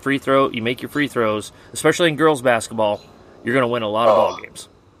layups, you make your free throws, especially in girls basketball, you're going to win a lot of ball games.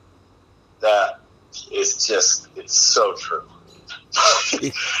 That is it's so true.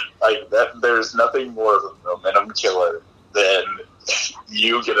 Like that, there's nothing more of a momentum killer than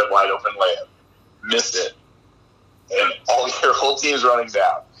you get a wide open layup, miss it, and your whole team's running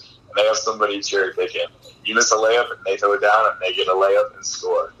down, and they have somebody cherry picking. You miss a layup, and they throw it down, and they get a layup and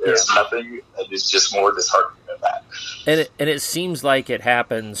score. There's nothing that is just more disheartening than that. And it seems like it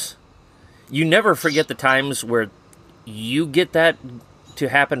happens. You never forget the times where you get that to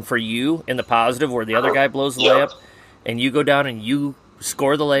happen for you in the positive, where the other guy blows the layup, and you go down and you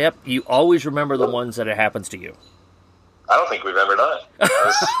score the layup. You always remember the ones that it happens to you. I don't think we've ever done it.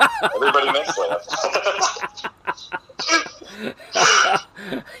 Everybody makes layups.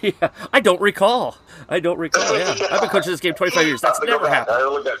 Yeah, I don't recall. Yeah, I've been coaching this game 25 years. That's never happened. I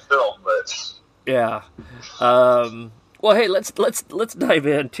look at film, but yeah. Well, hey, let's dive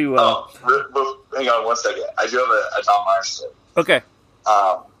into. Hang on 1 second. I do have a Tom Meyer story. Okay.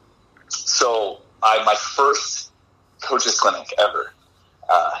 So my first coaches clinic ever.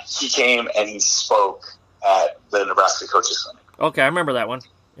 He came and he spoke at the Nebraska Coaches Clinic. Okay, I remember that one.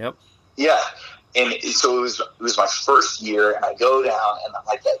 Yep. Yeah, and so it was my first year, and I go down, and I'm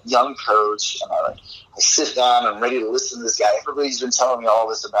like that young coach, and I sit down, and I'm ready to listen to this guy. Everybody's been telling me all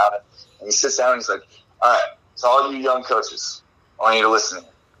this about it, and he sits down, and he's like, all right, to all you young coaches, I want you to listen to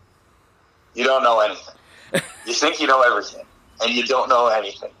me. You don't know anything. You think you know everything, and you don't know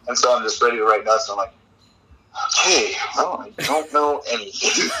anything. And so I'm just ready to write notes, and I'm like, okay, well, I don't know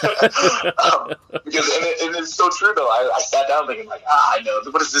anything. Because and it's so true, though. I sat down thinking, like, I know.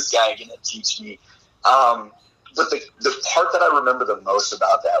 What is this guy going to teach me? But the part that I remember the most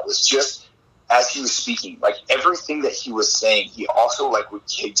about that was just as he was speaking, like everything that he was saying, he also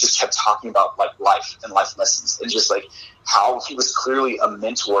he just kept talking about like life and life lessons, and just like how he was clearly a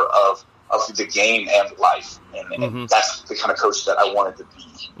mentor of the game and life. And that's the kind of coach that I wanted to be,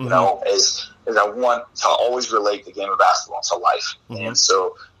 you know, is I want to always relate the game of basketball to life. And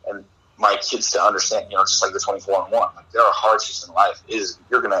so, and my kids to understand, you know, just like the 24-1, like there are hardships in life. If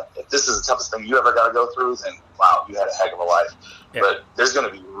this is the toughest thing you ever got to go through, then wow, you had a heck of a life. Yeah. But there's going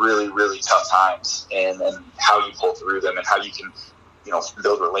to be really, really tough times, and how you pull through them, and how you can, you know,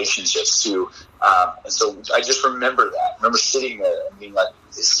 build relationships too. And so I just remember that. I remember sitting there and being like,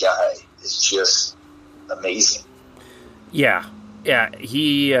 this guy is just amazing. Yeah.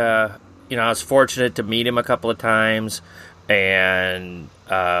 He, you know, I was fortunate to meet him a couple of times, and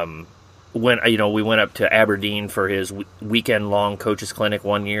we went up to Aberdeen for his weekend-long coaches clinic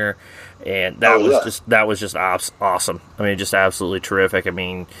one year, and that was just awesome. I mean, just absolutely terrific. I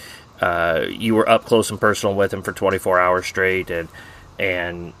mean, you were up close and personal with him for 24 hours straight,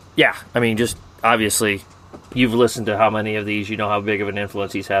 and yeah, I mean, just obviously, you've listened to how many of these, you know how big of an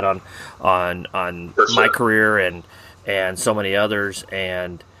influence he's had on my career and so many others.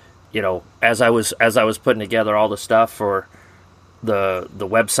 And as I was putting together all the stuff for the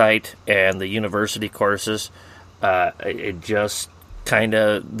website and the university courses, it just kind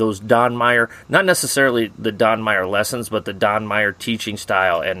of those Don Meyer, not necessarily the Don Meyer lessons, but the Don Meyer teaching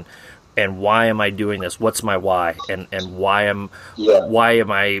style, and why am I doing this? What's my why? And why am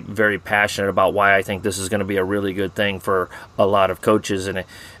I very passionate about why I think this is going to be a really good thing for a lot of coaches, and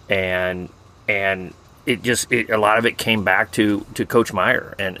a lot of it came back to Coach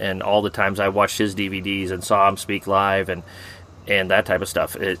Meyer and all the times I watched his DVDs and saw him speak live and that type of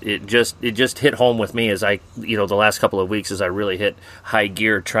stuff. It just hit home with me as the last couple of weeks as I really hit high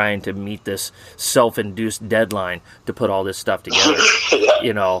gear trying to meet this self-induced deadline to put all this stuff together.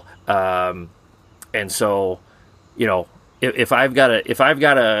 And so, if I've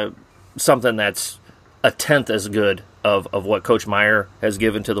got something that's a tenth as good of what Coach Meyer has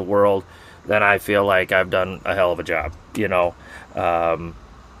given to the world, then I feel like I've done a hell of a job, and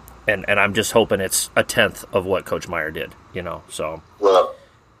I'm just hoping it's a tenth of what Coach Meyer did, so. Well,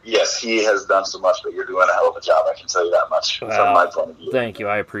 yes, he has done so much, but you're doing a hell of a job. I can tell you that much from my point of view. Thank you.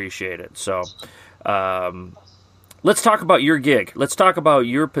 I appreciate it. So, let's talk about your gig. Let's talk about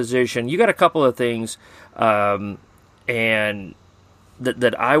your position. You got a couple of things, and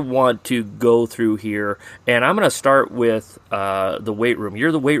that I want to go through here. And I'm going to start with the weight room.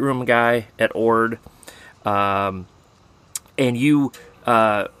 You're the weight room guy at Ord, and you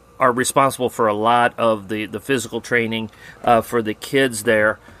are responsible for a lot of the physical training for the kids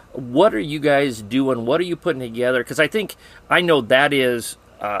there. What are you guys doing? What are you putting together? Because I know that is,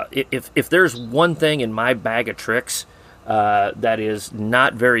 if there's one thing in my bag of tricks that is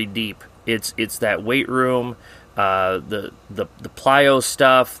not very deep, it's that weight room, the plyo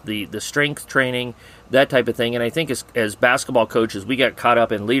stuff, the strength training, that type of thing. And I think as basketball coaches, we got caught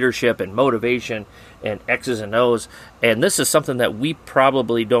up in leadership and motivation and X's and O's. And this is something that we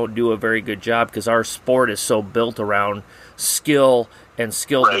probably don't do a very good job because our sport is so built around skill and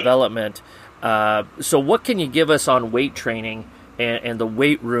skill development. So what can you give us on weight training and the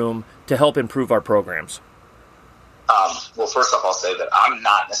weight room to help improve our programs? Well, first off, I'll say that I'm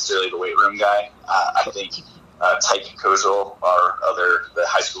not necessarily the weight room guy. I think Tyke Kozel, the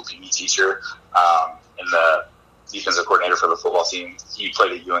high school PE teacher, and the defensive coordinator for the football team, he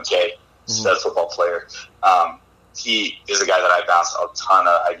played at UNK, stud football player. He is a guy that I bounce a ton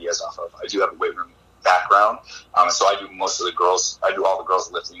of ideas off of. I do have a weight room background, so I do most of the girls. I do all the girls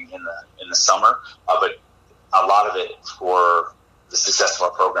lifting in the summer, but a lot of it for the success of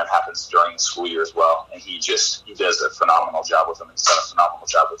our program happens during the school year as well. And he does a phenomenal job with them. He's done a phenomenal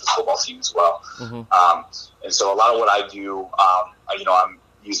job with the football team as well. And so a lot of what I do, I'm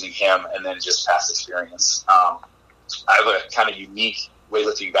using him and then just past experience. I have a kind of unique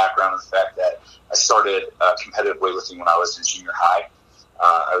weightlifting background in the fact that I started competitive weightlifting when I was in junior high.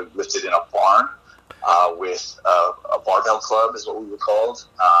 I lifted in a barn with a barbell club is what we were called.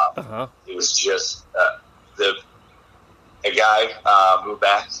 It was just a guy moved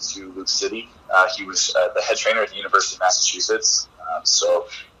back to Luke City. He was the head trainer at the University of Massachusetts.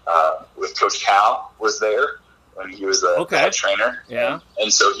 With Coach Cal was there when he was the head trainer.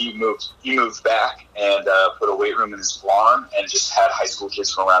 And so he moved back and put a weight room in his barn and just had high school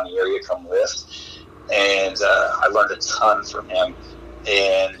kids from around the area come lift. And I learned a ton from him.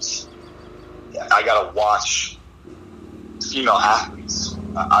 And I got to watch female athletes.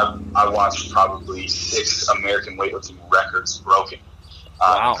 I watched probably 6 American weightlifting records broken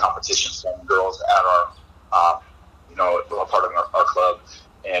in competitions from girls at our, a part of our club.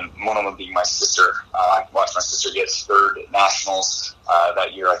 And one of them being my sister. I watched my sister get 3rd at nationals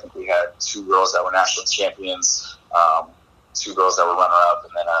that year. I think we had 2 girls that were national champions, 2 girls that were runner-up,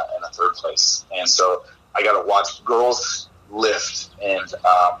 and then a 3rd place. And so I got to watch girls lift and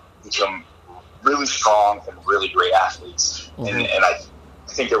become really strong and really great athletes. And I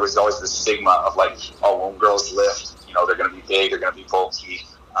think there was always this stigma of like, oh, when girls lift, they're going to be big, they're going to be bulky.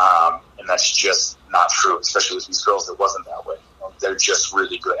 And that's just not true, especially with these girls. It wasn't that way. They're just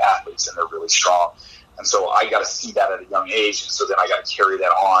really good athletes and they're really strong. And so I got to see that at a young age. And so then I got to carry that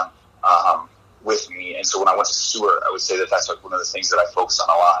on with me. And so when I went to Stewart, I would say that that's like one of the things that I focused on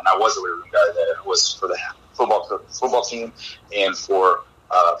a lot. And I was a weight room guy that was for the football team and for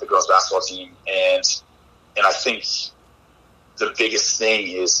the girls basketball team. And I think the biggest thing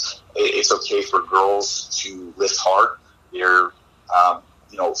is it's okay for girls to lift hard. They're,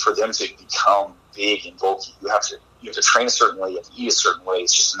 for them to become big and bulky, you have to train a certain way, you have to eat a certain way.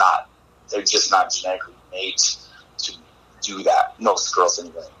 They're just not genetically made to do that. Most girls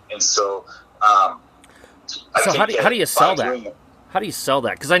anyway. And so, how do you sell that? How do you sell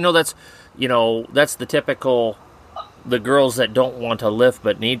that? Because I know that's the typical, the girls that don't want to lift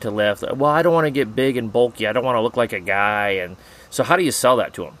but need to lift. Well, I don't want to get big and bulky. I don't want to look like a guy. And so how do you sell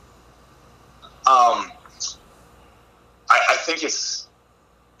that to them? I think it's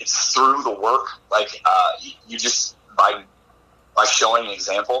through the work. Like, you just, by showing an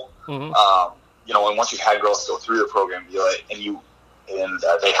example, and once you've had girls go through the program, and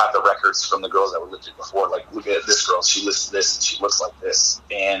they have the records from the girls that were lifted before. Like, look at this girl; she lifts this, and she looks like this,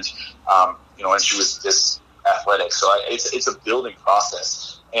 and and she was this athletic. So it's a building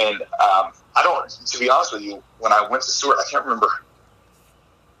process. And to be honest with you, when I went to Stewart, I can't remember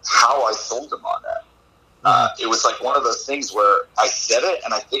how I sold them on that. It was like one of those things where I said it,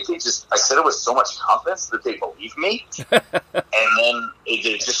 and I think I said it with so much confidence that they believed me, and then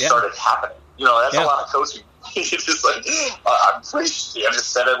it just started happening. That's a lot of coaching. It's just like, I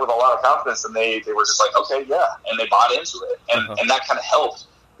just said it with a lot of confidence, and they were just like, okay, yeah, and they bought into it, and that kind of helped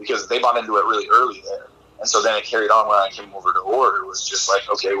because they bought into it really early there. And so then it carried on when I came over to Ord. It was just like,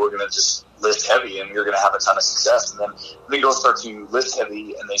 okay, we're going to just lift heavy, and you're going to have a ton of success. And then girls start to lift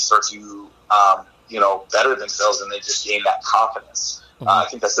heavy, and they start to better themselves, and they just gain that confidence. I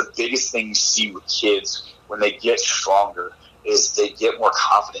think that's the biggest thing you see with kids when they get stronger is they get more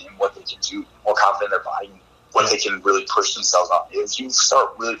confident in what they can do, more confident in their body, what they can really push themselves on. If you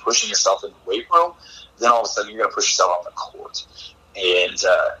start really pushing yourself in the weight room, then all of a sudden you're going to push yourself on the court.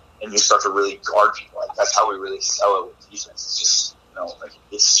 And you start to really guard people. Like, that's how we really sell it with defense. It's just,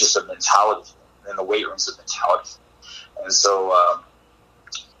 it's just a mentality thing. And the weight room's a mentality thing. And so,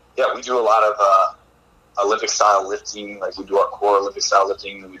 we do a lot of Olympic-style lifting. Like, we do our core Olympic-style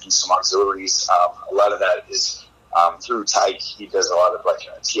lifting, and we do some auxiliaries. A lot of that is through Tyke. He does a lot of,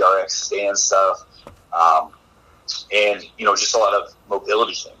 TRX stand stuff. And, just a lot of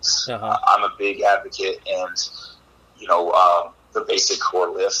mobility things. I'm a big advocate, and, the basic core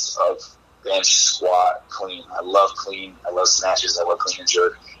lifts of bench, squat, clean. I love clean. I love snatches. I love clean and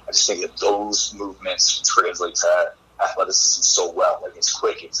jerk. I just think that those movements translate to athleticism so well. Like, it's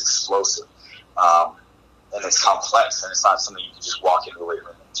quick, it's explosive, and it's complex, and it's not something you can just walk into the weight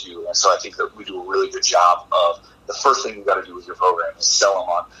room and do. And so I think that we do a really good job of the first thing you've got to do with your program is sell them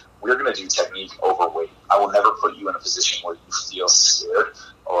on, we're going to do technique over weight. I will never put you in a position where you feel scared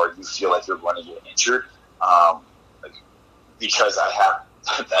or you feel like you're going to get injured. Because I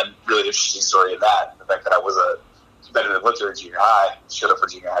have that really interesting story of that. The fact that I was a competitive lifter in junior high, showed up for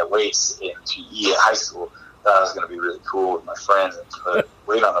junior high weights in PE at high school, thought I was going to be really cool with my friends and put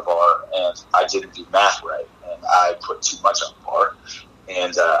weight on the bar, and I didn't do math right, and I put too much on the bar,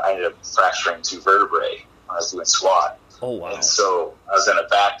 and I ended up fracturing 2 vertebrae when I was doing squat. Oh, wow. And so I was in a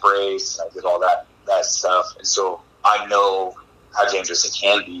back brace, and I did all that stuff, and so I know how dangerous it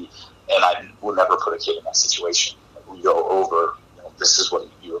can be, and I would never put a kid in that situation. We go over, this is what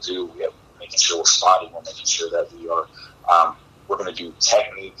you will do. We have making sure we're spotting. We're making sure that we are, we're going to do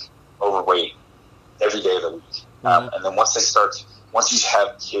technique over weight every day of the week. And then once you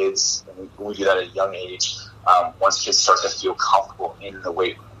have kids, and we do that at a young age, once kids start to feel comfortable in the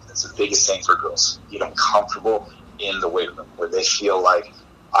weight room, that's the biggest thing for girls. Get them comfortable in the weight room where they feel like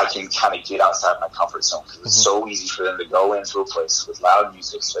I can kind of get outside my comfort zone, because it's so easy for them to go into a place with loud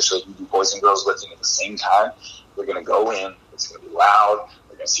music, especially if you do boys and girls lifting at the same time. They're going to go in, it's going to be loud,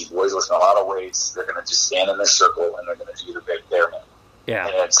 they're going to see boys lifting a lot of weights, they're going to just stand in their circle, and they're going to do the bare minimum. Yeah.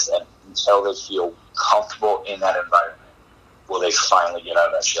 And until they feel comfortable in that environment, will they finally get out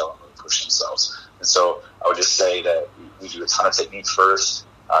of that shell and really push themselves. And so I would just say that we do a ton of technique first,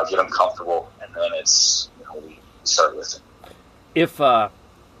 get them comfortable, and then it's, we start lifting.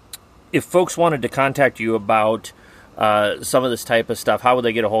 If folks wanted to contact you about some of this type of stuff, how would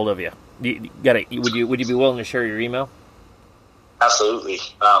they get a hold of you? Would you be willing to share your email? Absolutely.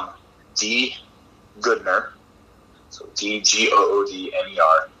 D Goodner, so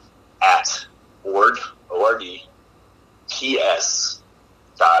DGOODNER at Ord, ORD, PS.org.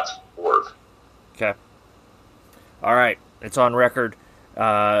 Okay. All right. It's on record.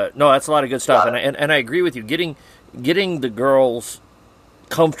 No, that's a lot of good stuff. And I agree with you. Getting the girls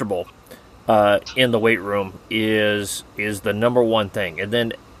comfortable in the weight room is the number one thing. And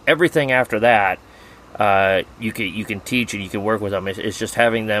then everything after that, you can teach and you can work with them. It's just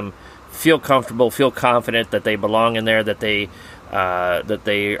having them feel comfortable, feel confident that they belong in there, that they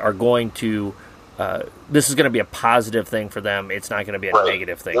are going to this is going to be a positive thing for them. It's not going to be a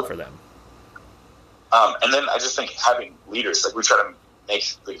negative thing for them. And then I just think having leaders, like we try to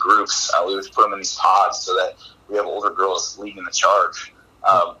make the groups, we would put them in these pods so that we have older girls leading the charge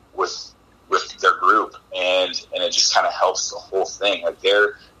with their group, and it just kind of helps the whole thing. Like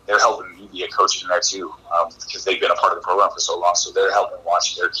they're helping me be a coach in there too, because they've been a part of the program for so long. So they're helping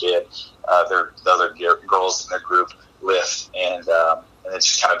watch their kid, the other girls in their group lift, and it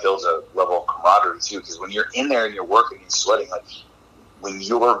just kind of builds a level of camaraderie too. Because when you're in there and you're working and you're sweating, like when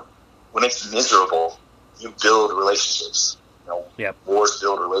it's miserable, you build relationships. Wars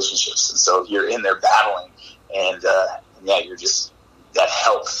build relationships, and so you're in there battling, and you're just that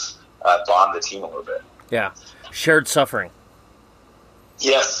helps bond the team a little bit. Yeah, shared suffering.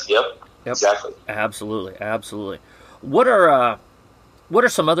 Yes. Yep. Exactly. Absolutely. What are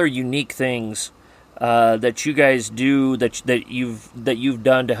some other unique things that you guys do that you've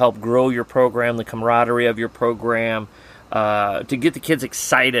done to help grow your program, the camaraderie of your program, to get the kids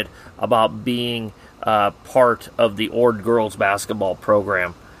excited about being part of the Ord girls basketball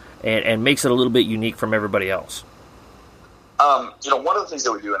program, and makes it a little bit unique from everybody else? One of the things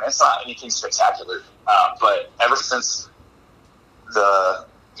that we do, and it's not anything spectacular, but ever since the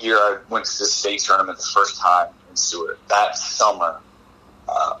year I went to the state tournament the first time in Stewart, that summer,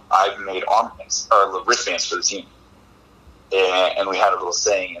 I've made armbands or wristbands for the team, and we had a little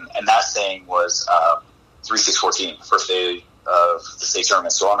saying, and that saying was 3-6-14, the first day of the state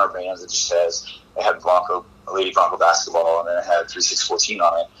tournament. So on our bands, it had Lady Bronco basketball, and then it had 3-6-14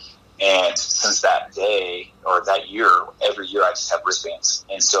 on it. And since that day or that year, every year I just have wristbands,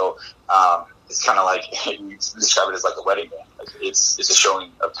 and so it's kind of like you describe it as like a wedding band. Like it's a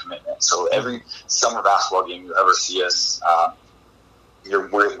showing of commitment. So every summer basketball game you ever see us, we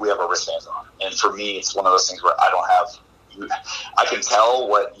have our wristbands on. And for me, it's one of those things where I can tell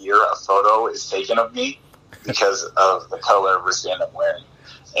what year a photo is taken of me because of the color of wristband I'm wearing.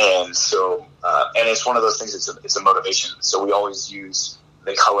 And so, and it's one of those things. It's a motivation. So we always use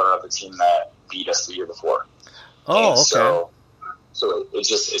the color of the team that beat us the year before. Oh, okay. So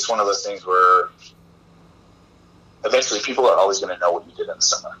it's one of those things where eventually people are always going to know what you did in the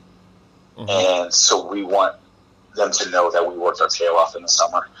summer. Mm-hmm. And so we want them to know that we worked our tail off in the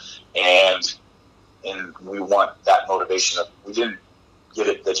summer, and we want that motivation of we didn't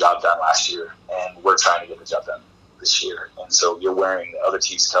get the job done last year, and we're trying to get the job done this year. And so you're wearing the other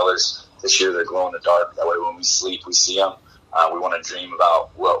team's colors this year. They're glow in the dark. That way when we sleep, we see them. We want to dream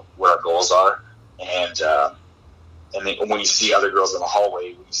about what our goals are. And then when you see other girls in the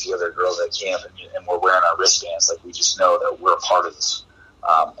hallway, when you see other girls at camp, and we're wearing our wristbands, like we just know that we're a part of this,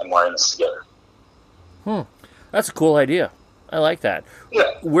 and we're in this together. That's a cool idea. I like that.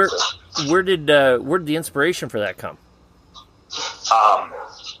 Yeah. Where did the inspiration for that come?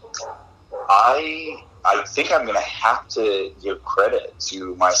 I think I'm going to have to give credit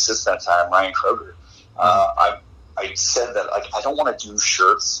to my assistant at the time, Ryan Kroger. I said that I don't want to do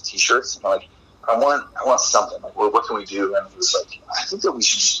t-shirts. I want something. Like, what can we do? And he was like, I think that we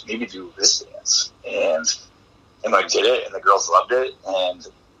should just maybe do wristbands. And I did it, and the girls loved it, and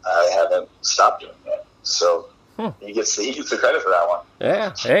I haven't stopped doing it. So he gets the credit for that one.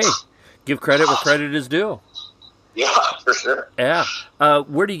 Yeah. Hey, give credit where credit is due. Yeah, for sure. Yeah.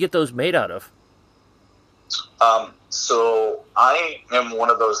 Where do you get those made out of? So I am one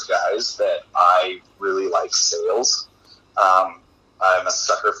of those guys that I really like sales. I'm a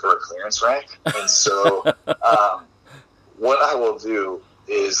sucker for a clearance rack. And so what I will do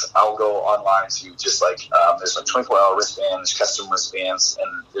is I'll go online to just there's 24-hour wristbands, custom wristbands,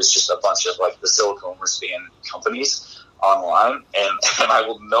 and there's just a bunch of the silicone wristband companies online. And I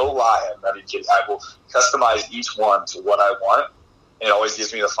will, no lie, I'm not even kidding, I will customize each one to what I want. And it always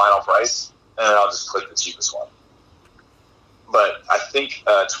gives me the final price, and then I'll just click the cheapest one. But I think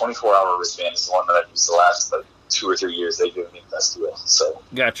 24-hour wristband is the one that I've used the last 2 or 3 years. They've given me the best deal. So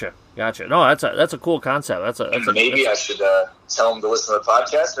gotcha. No, that's a cool concept. I should tell them to listen to the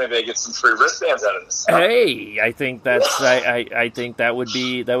podcast. Maybe I get some free wristbands out of this. Hey, I think that's I think that would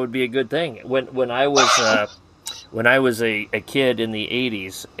be a good thing. When I was a kid in the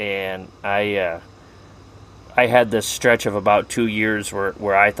 80s, and I had this stretch of about 2 years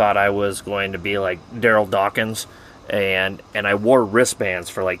where I thought I was going to be like Daryl Dawkins. And I wore wristbands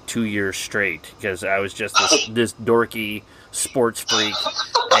for 2 years straight because I was just this dorky sports freak.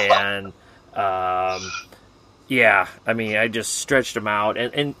 And, I just stretched them out.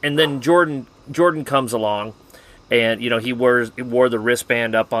 And then Jordan comes along, and, he wore the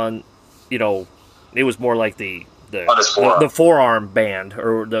wristband up on, it was more like the forearm band,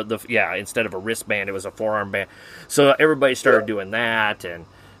 or instead of a wristband, it was a forearm band. So everybody started doing that, and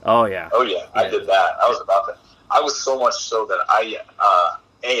Oh yeah. Oh yeah. I did that. I was about that. I was so much so that I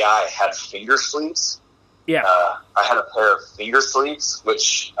had finger sleeves. Yeah. I had a pair of finger sleeves,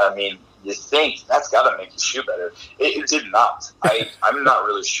 which, I mean, you think that's got to make you shoot better. It did not. I'm not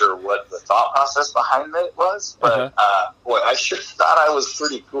really sure what the thought process behind it was, but boy, I sure thought I was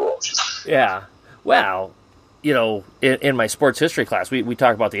pretty cool. Yeah. Well, in my sports history class, we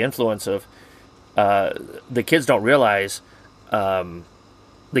talk about the influence of the kids don't realize,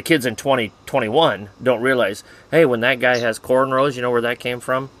 the kids in 2021 don't realize, hey, when that guy has cornrows, you know where that came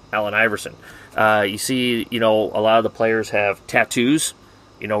from? Allen Iverson. You see, a lot of the players have tattoos.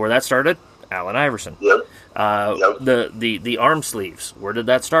 You know where that started? Allen Iverson. Yep. The arm sleeves, where did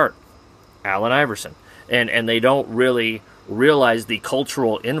that start? Allen Iverson. And they don't really realize the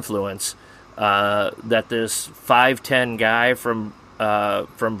cultural influence that this 5'10" guy from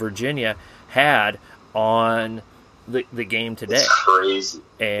Virginia had on the game today. It's crazy.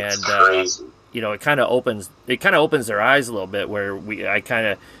 And it's crazy. It kind of opens their eyes a little bit, where I kind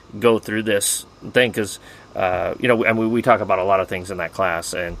of go through this thing, because and we talk about a lot of things in that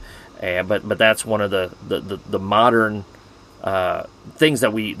class, but that's one of the modern things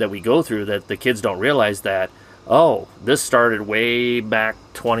that we go through, that the kids don't realize, that this started way back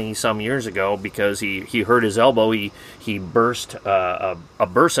 20 some years ago, because he hurt his elbow. He burst a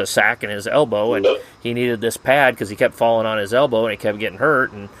bursa sac in his elbow, and he needed this pad because he kept falling on his elbow and he kept getting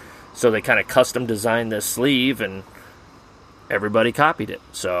hurt, and so they kind of custom designed this sleeve, and everybody copied it.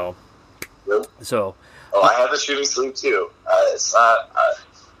 So, I had the shooting sleeve too. It's not.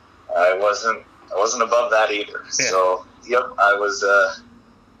 I wasn't above that either. Yeah. So, I was.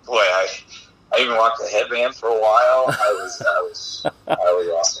 I even walked the headband for a while. I was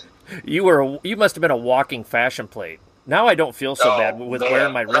awesome. You must have been a walking fashion plate. Now I don't feel so bad with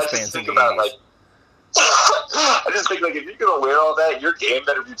wearing my wristbands in the 80s. I just think, if you're going to wear all that, your game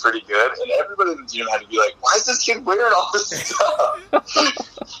better be pretty good. And everybody in the gym had to be like, why is this kid wearing all this stuff?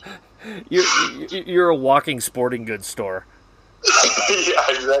 You're a walking sporting goods store. Yeah,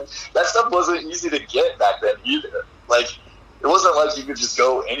 exactly. That stuff wasn't easy to get back then either. It wasn't like you could just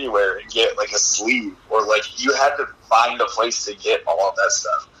go anywhere and get, a sleeve. Or, you had to find a place to get all of that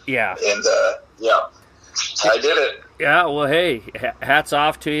stuff. Yeah. And, I did it. Yeah, well, hey, hats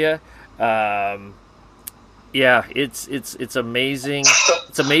off to you. Yeah, it's amazing.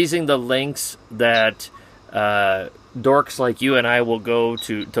 It's amazing the lengths that dorks like you and I will go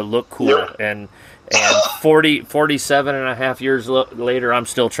to look cool. Yep. And 47 and a half years later, I'm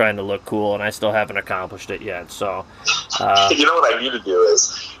still trying to look cool, and I still haven't accomplished it yet. So, you know what I need to do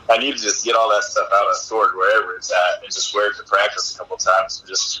is I need to just get all that stuff out of storage wherever it's at, and just wear it to practice a couple times, and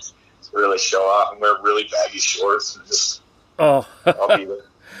just really show off, and wear really baggy shorts, and just I'll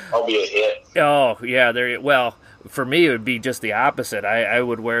be a hit. Oh yeah, well, for me it would be just the opposite. I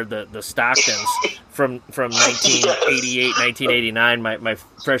would wear the Stocktons from 1988, 1989, my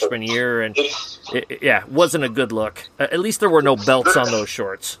freshman year, and it wasn't a good look. At least there were no belts on those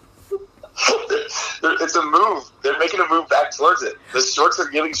shorts. It's a move. They're making a move back towards it. The shorts are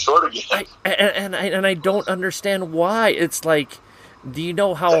getting short again. I don't understand why. It's like, do you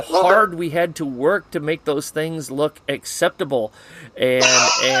know how hard we had to work to make those things look acceptable?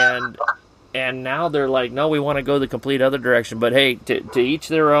 And now they're like, no, we want to go the complete other direction. But hey, to each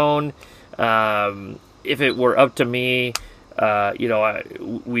their own. If it were up to me,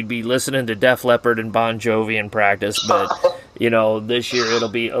 we'd be listening to Def Leppard and Bon Jovi in practice. But this year it'll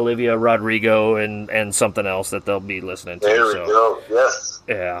be Olivia Rodrigo and something else that they'll be listening to. There we go. Yes.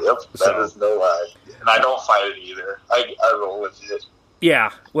 Yeah. Yep. That is no lie. And I don't fight it either. I roll with it.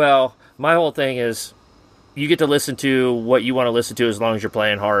 Yeah. Well, my whole thing is, you get to listen to what you want to listen to as long as you're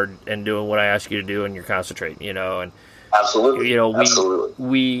playing hard and doing what I ask you to do, and you're concentrating. And absolutely.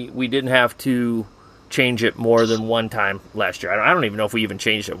 We didn't have to change it more than one time last year. I don't even know if we even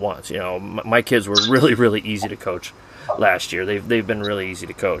changed it once. My kids were really, really easy to coach last year. They've been really easy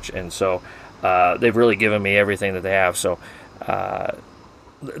to coach, and so they've really given me everything that they have. So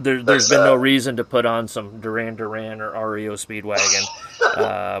there's been no reason to put on some Duran Duran or REO Speedwagon.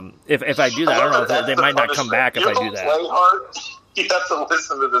 If I do that, I don't know if they might not come back if I do that. Play hard, you have to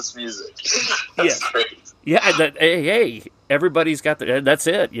listen to this music. That's great. Yeah, hey, everybody's got that's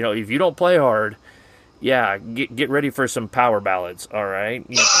it. If you don't play hard, get ready for some power ballads. All right,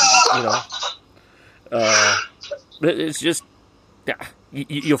 it's just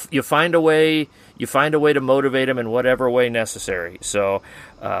you find a way. You find a way to motivate them in whatever way necessary. So,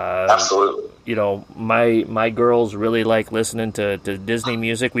 absolutely. My girls really like listening to Disney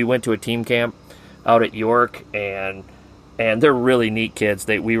music. We went to a team camp out at York, and they're really neat kids.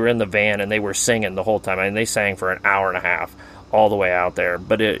 We were in the van, and they were singing the whole time. They sang for an hour and a half all the way out there.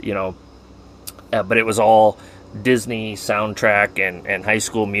 But it was all Disney soundtrack and High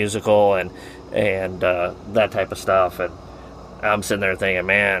School Musical and that type of stuff. And I'm sitting there thinking,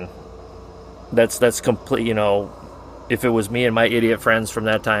 man, that's complete. If it was me and my idiot friends from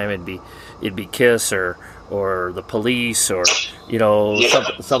that time, it'd be Kiss or the Police or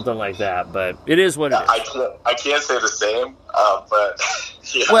something like that. But it is what it is. I can't say the same, but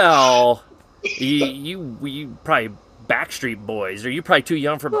yeah. Well, you probably Backstreet Boys, or you probably too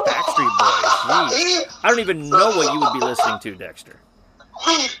young for Backstreet Boys. Jeez. I don't even know what you would be listening to, Dexter.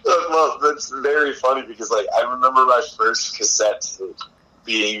 Well, that's very funny because I remember my first cassette tape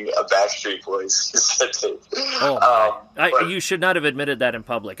being a Backstreet Boys cassette tape. Oh, you should not have admitted that in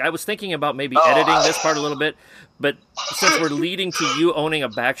public. I was thinking about maybe editing this part a little bit, but since we're leading to you owning a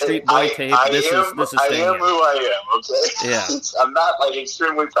Backstreet Boy tape, this is staying. I am who I am. Okay. Yeah. I'm not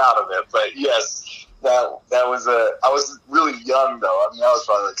extremely proud of it, but yes, that was I was really young though. I mean, I was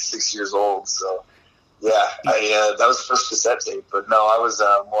probably 6 years old, so yeah. That was the first cassette tape, but no, I was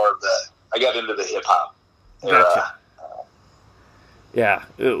more of I got into the hip hop era. Gotcha. Yeah,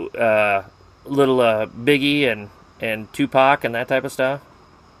 little Biggie and Tupac and that type of stuff.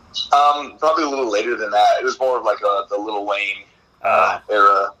 Probably a little later than that. It was more of the Lil Wayne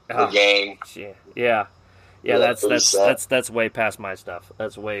era, the Game. Yeah. That's way past my stuff.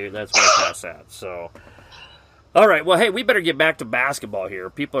 That's way past that. So, all right. Well, hey, we better get back to basketball here.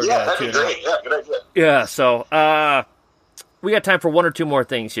 People are going to tune in. Yeah, good idea. Yeah. So, we got time for one or two more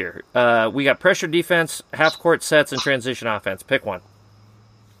things here. We got pressure defense, half court sets, and transition offense. Pick one.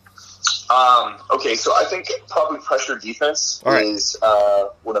 Okay, so I think probably pressure defense is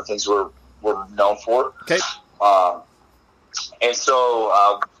one of the things we're known for. Okay. And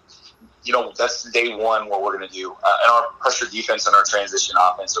so, that's day one what we're going to do. And our pressure defense and our transition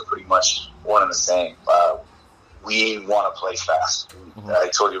offense are pretty much one and the same. We want to play fast. Mm-hmm. I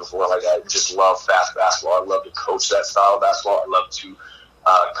told you before, I just love fast basketball. I love to coach that style of basketball. I love to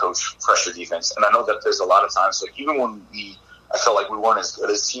coach pressure defense. And I know that there's a lot of times, even when I felt like we weren't as good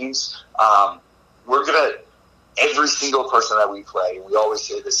as teams, we're going to, every single person that we play, we always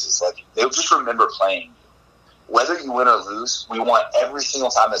say this is they'll just remember playing. Whether you win or lose, we want every single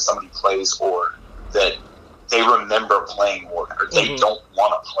time that somebody plays Ord that they remember playing Ord, or they don't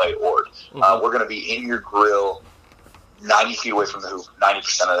want to play Ord. We're going to be in your grill 90 feet away from the hoop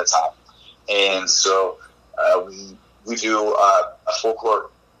 90% of the time. And so we do a full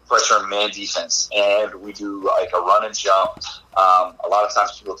court pressure and man defense, and we do a run and jump. A lot of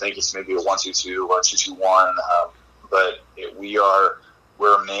times people think it's maybe a 1-2-2 or a 2-2-1, but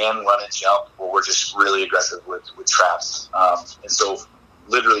we're a man run and jump where we're just really aggressive with traps. And so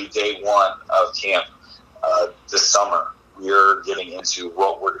literally day one of camp this summer, we're getting into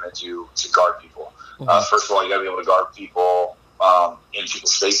what we're going to do to guard people. First of all, you got to be able to guard people in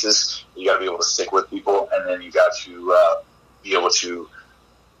people's spaces. You got to be able to stick with people, and then you got to be able to,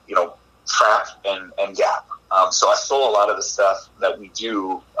 trap and gap. So I stole a lot of the stuff that we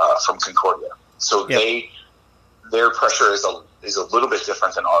do from Concordia. So their pressure is a little bit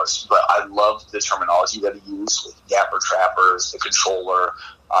different than ours, but I love the terminology that he used with gapper trappers, the controller,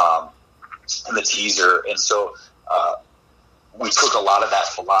 and the teaser. And so we took a lot of that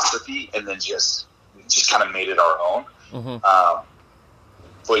philosophy and then just kind of made it our own.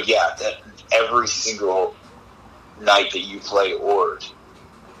 But yeah, that every single night that you play Ord,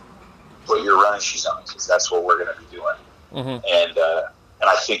 put your running shoes on, because that's what we're going to be doing. And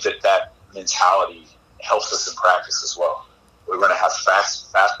I think that mentality helps us in practice as well. We're going to have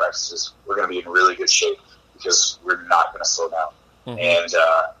fast practices. We're going to be in really good shape because we're not going to slow down. And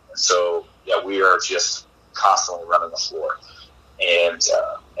so, we are just constantly running the floor. And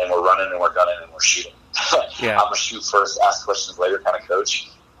we're running and we're gunning and we're shooting. I'm a shoot first, ask questions later kind of coach.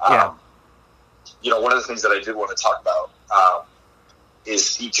 One of the things that I did want to talk about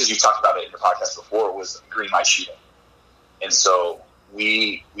is, because you talked about it in your podcast before, was green light shooting. And so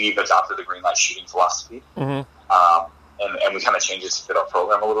we've adopted the green light shooting philosophy. And we kind of changed it to fit our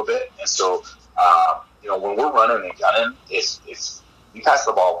program a little bit. And so, when we're running and gunning, if you pass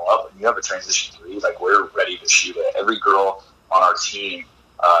the ball up and you have a transition three, we're ready to shoot it. Every girl on our team,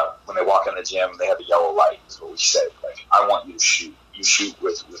 when they walk in the gym, they have a yellow light, is what we say. I want you to shoot. You shoot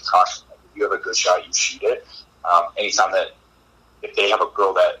with caution. If you have a good shot, you shoot it. Anytime that, if I have a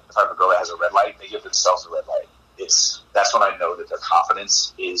girl that has a red light, they give themselves a red light. That's when I know that their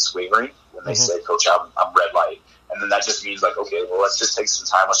confidence is wavering, when they say, Coach, I'm red light. And then that just means okay, well, let's just take some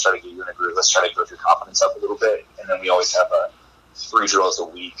time. Let's try to get you in a groove. Let's try to build your confidence up a little bit. And then we always have 3 drills a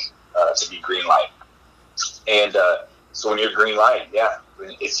week to be green light. And so when you're green light,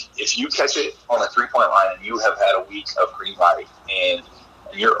 if you catch it on the 3-point line and you have had a week of green light and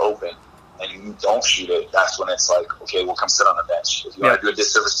you're open and you don't shoot it, that's when it's like, okay, we'll come sit on the bench. If you want to do a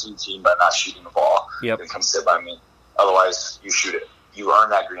disservice to the team by not shooting the ball, then come sit by me. Otherwise, you shoot it. You earn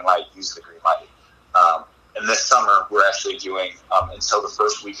that green light, use the green light. And this summer, we're actually doing, until the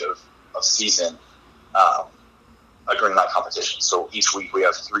first week of season, a green light competition. So each week we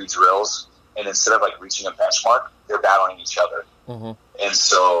have 3 drills, and instead of like reaching a benchmark, they're battling each other. Mm-hmm. And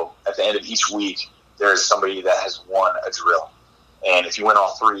so at the end of each week, there's somebody that has won a drill. And if you win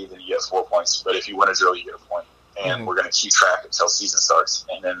all 3, then you get 4 points. But if you win a drill, you get a point. And we're going to keep track until season starts.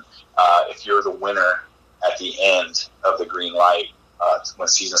 And then if you're the winner at the end of the green light, when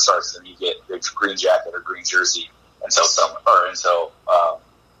season starts, then you get the green jacket or green jersey until summer or until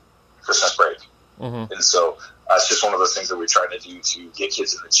Christmas break. Mm-hmm. And so it's just one of those things that we're trying to do to get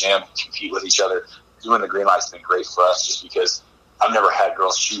kids in the gym, compete with each other. Doing the green light's been great for us, just because I've never had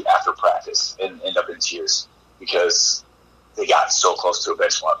girls shoot after practice and end up in tears because they got so close to a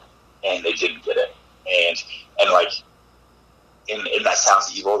benchmark and they didn't get it. And like, and that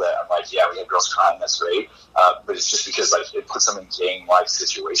sounds evil that I'm like, yeah, we have girls crying, that's great. But it's just because like it puts them in game-like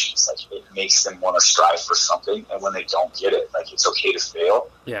situations. Like it makes them want to strive for something. And when they don't get it, like it's okay to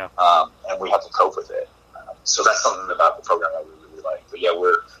fail. Yeah. And we have to cope with it. So that's something about the program I really like. But yeah,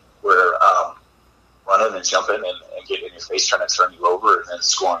 we're running and jumping and getting in your face, trying to turn you over and then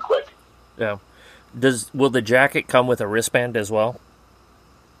scoring quick. Yeah. Will the jacket come with a wristband as well?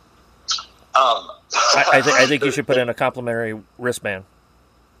 I think you should put in a complimentary wristband.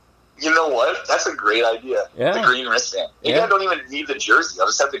 You know what? That's a great idea. Yeah. The green wristband. Maybe I don't even need the jersey. I'll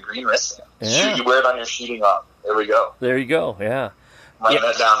just have the green wristband. Yeah. You wear it on your shooting arm. There we go. There you go. Yeah. Writing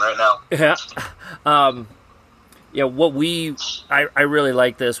that down right now. Yeah. I really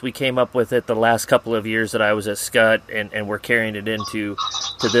like this. We came up with it the last couple of years that I was at Scott, and we're carrying it into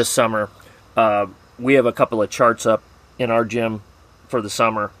this summer. We have a couple of charts up in our gym for the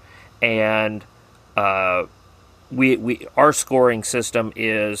summer, and our scoring system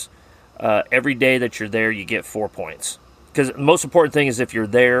is every day that you're there, you get 4 points. Because the most important thing is if you're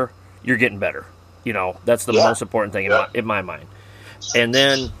there, you're getting better. You know, that's the most important thing in my mind. And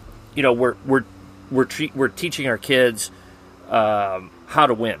then, you know, we're teaching our kids how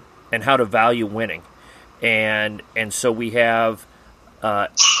to win and how to value winning, and so we have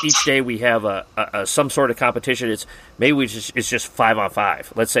each day we have a some sort of competition. It's just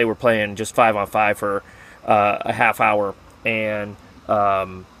 5-on-5. Let's say we're playing just 5-on-5 for a half hour, and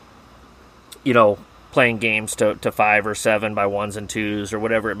you know, playing games to 5 or 7 by 1s and 2s or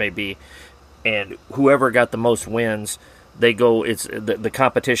whatever it may be, and whoever got the most wins, they go. It's the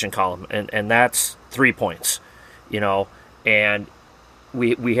competition column, and that's 3 points, you know. And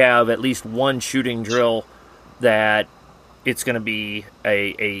we have at least one shooting drill that it's going to be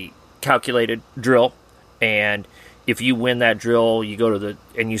a calculated drill, and if you win that drill, you go to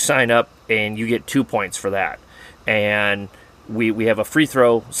and you sign up and you get 2 points for that. And we have a free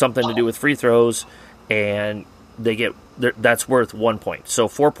throw, something to do with free throws, and that's worth 1 point. So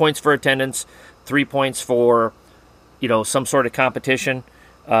 4 points for attendance, 3 points for, you know, some sort of competition,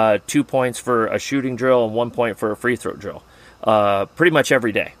 2 points for a shooting drill, and 1 point for a free throw drill. Pretty much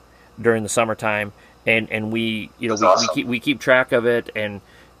every day during the summertime, and we keep track of it, and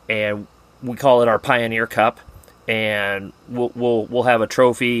we call it our Pioneer Cup, and we'll have a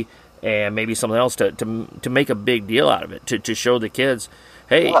trophy and maybe something else to make a big deal out of it, to show the kids,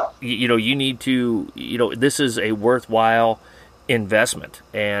 hey, you know, you need to, you know, this is a worthwhile investment,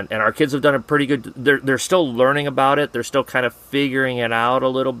 and our kids have done a pretty good. They're still learning about it. They're still kind of figuring it out a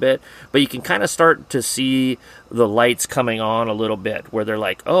little bit, but you can kind of start to see the lights coming on a little bit, where they're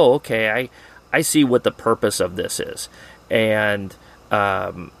like, oh, okay, I see what the purpose of this is, and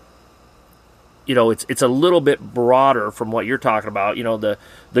you know, it's a little bit broader from what you're talking about. You know, the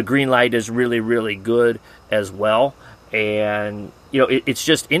green light is really, really good as well, and you know, it's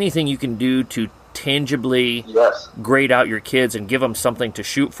just anything you can do to tangibly grade out your kids and give them something to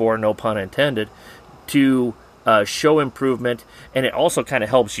shoot for, no pun intended, to show improvement. And it also kind of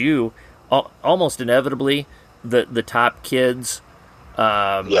helps you, almost inevitably, the top kids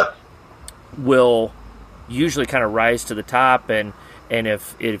will usually kind of rise to the top, and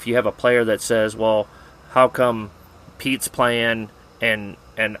if you have a player that says, well, how come Pete's playing and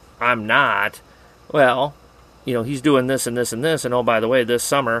I'm not? Well, you know, he's doing this and this and this, and oh, by the way, this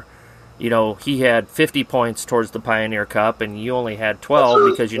summer, you know, he had 50 points towards the Pioneer Cup, and you only had 12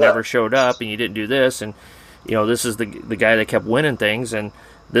 because you never showed up and you didn't do this. And, you know, this is the guy that kept winning things, and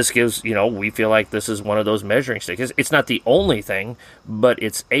this gives, you know, we feel like this is one of those measuring sticks. It's not the only thing, but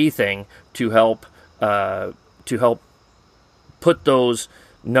it's a thing to help put those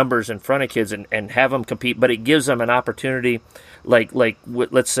numbers in front of kids and have them compete, but it gives them an opportunity,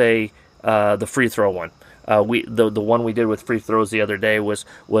 let's say the free throw one. The one we did with free throws the other day was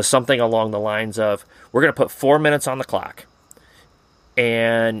something along the lines of, we're going to put 4 minutes on the clock,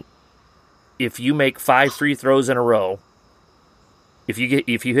 and if you make 5 free throws in a row, if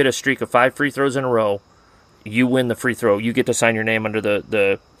you hit a streak of 5 free throws in a row, you win the free throw. You get to sign your name under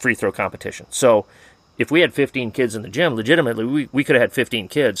the free throw competition. So if we had 15 kids in the gym, legitimately, we could have had 15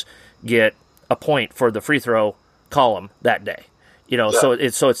 kids get a point for the free throw column that day. So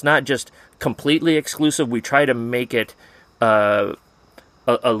it's not just completely exclusive. We try to make it a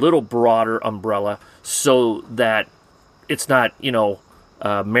little broader umbrella so that it's not,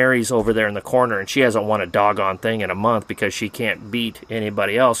 Mary's over there in the corner and she hasn't won a doggone thing in a month because she can't beat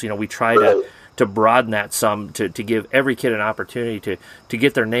anybody else. We try to broaden that some to give every kid an opportunity to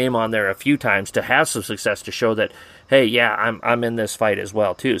get their name on there a few times, to have some success, to show that, hey, yeah, I'm in this fight as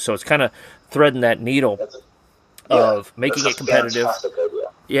well too. So it's kind of threading that needle of making it competitive.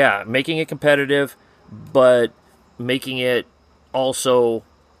 Yeah, making it competitive, but making it also,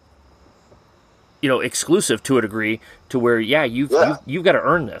 exclusive to a degree, to where you've got to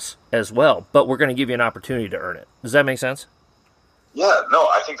earn this as well. But we're going to give you an opportunity to earn it. Does that make sense? Yeah, no,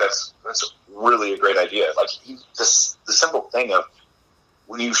 I think that's really a great idea. Like the simple thing of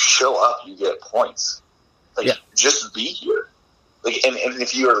when you show up, you get points. Just be here. And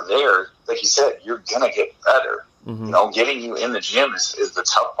if you are there, like you said, you're gonna get better. Mm-hmm. Getting you in the gym is the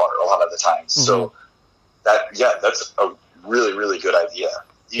tough part a lot of the time. Mm-hmm. So that's a really, really good idea.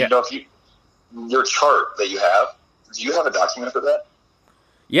 If your chart that you have, do you have a document for that?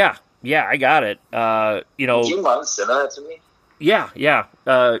 Yeah, I got it. Do you mind sending that to me? Yeah.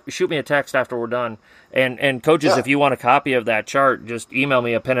 Shoot me a text after we're done. And coaches, if you want a copy of that chart, just email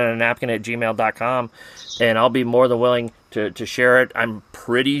me a penandnapkin@gmail.com, and I'll be more than willing to share it. I'm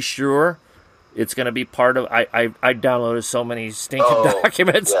pretty sure it's going to be part of. I downloaded so many stinking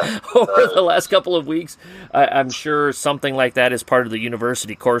documents over the last couple of weeks. I'm sure something like that is part of the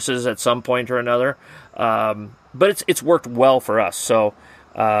university courses at some point or another. But it's worked well for us. So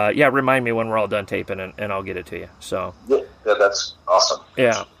remind me when we're all done taping, and I'll get it to you. So yeah, that's awesome.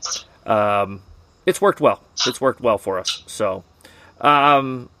 Yeah, it's worked well. It's worked well for us. So,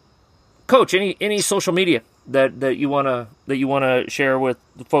 Coach, any social media that you wanna share with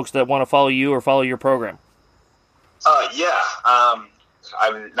the folks that want to follow you or follow your program? I'm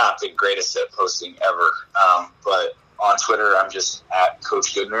not the greatest at posting ever, but on Twitter I'm just at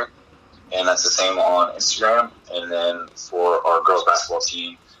Coach Goodner, and that's the same on Instagram. And then for our girls basketball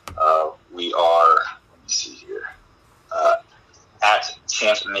team, we are, let me see here, at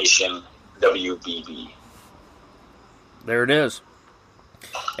Champ Nation WBB. There it is.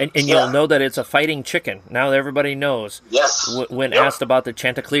 And you'll know that it's a fighting chicken. Now that everybody knows. Yes. When asked about the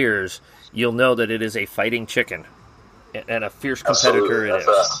Chanticleers, you'll know that it is a fighting chicken. And a fierce competitor it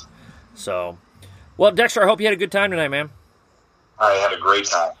is. So, well, Dexter, I hope you had a good time tonight, man. I had a great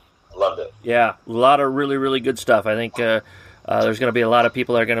time. I loved it. Yeah, a lot of really, really good stuff. I think there's going to be a lot of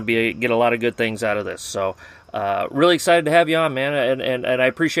people that are going to get a lot of good things out of this. So, really excited to have you on, man, and I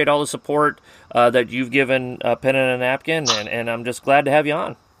appreciate all the support that you've given Pen and a Napkin, and I'm just glad to have you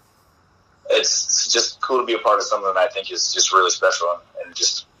on. It's just cool to be a part of something that I think is just really special and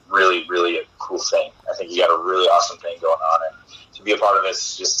just really, really a cool thing. I think you got a really awesome thing going on, and to be a part of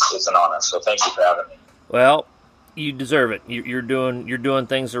it's an honor. So thank you for having me. Well, you deserve it. You're doing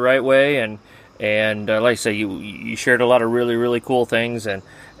things the right way, and like I say, you shared a lot of really, really cool things, and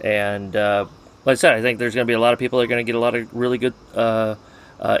like I said, I think there's going to be a lot of people that are going to get a lot of really good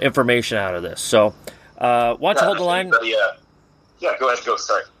information out of this. So, why don't you hold the line? Yeah, go ahead. Go.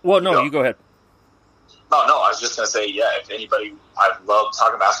 Sorry. Well, no, you go ahead. No, I was just going to say, if anybody, I love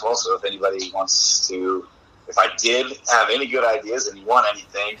talking basketball, so if anybody wants to, if I did have any good ideas and you want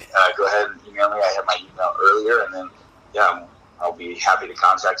anything, go ahead and email me. I had my email earlier, and then, I'll be happy to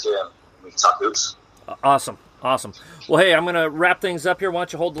contact you, and we can talk hoops. Awesome. Well, hey, I'm going to wrap things up here. Why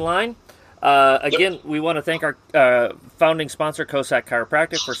don't you hold the line? Again, we want to thank our founding sponsor, Cossack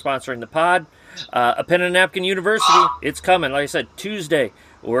Chiropractic, for sponsoring the pod. A Pen and Napkin University, it's coming. Like I said, Tuesday,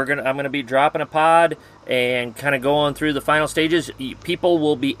 I'm going to be dropping a pod and kind of going through the final stages. People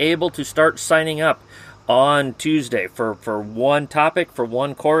will be able to start signing up on Tuesday for one topic, for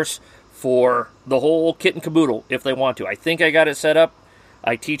one course, for the whole kit and caboodle, if they want to. I think I got it set up.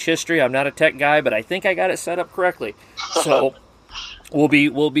 I teach history. I'm not a tech guy, but I think I got it set up correctly. So we'll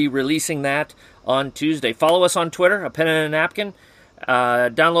be releasing that on Tuesday. Follow us on Twitter, a Pen and a Napkin.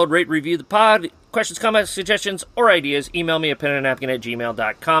 Download, rate, review the pod. Questions, comments, suggestions, or ideas, email me at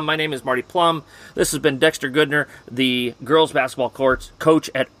penandnapkin@gmail.com. My name is Marty Plum. This has been Dexter Goodner, the girls basketball coach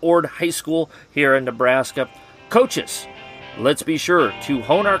at Ord High School here in Nebraska. Coaches, let's be sure to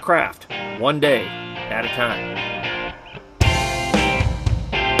hone our craft one day at a time.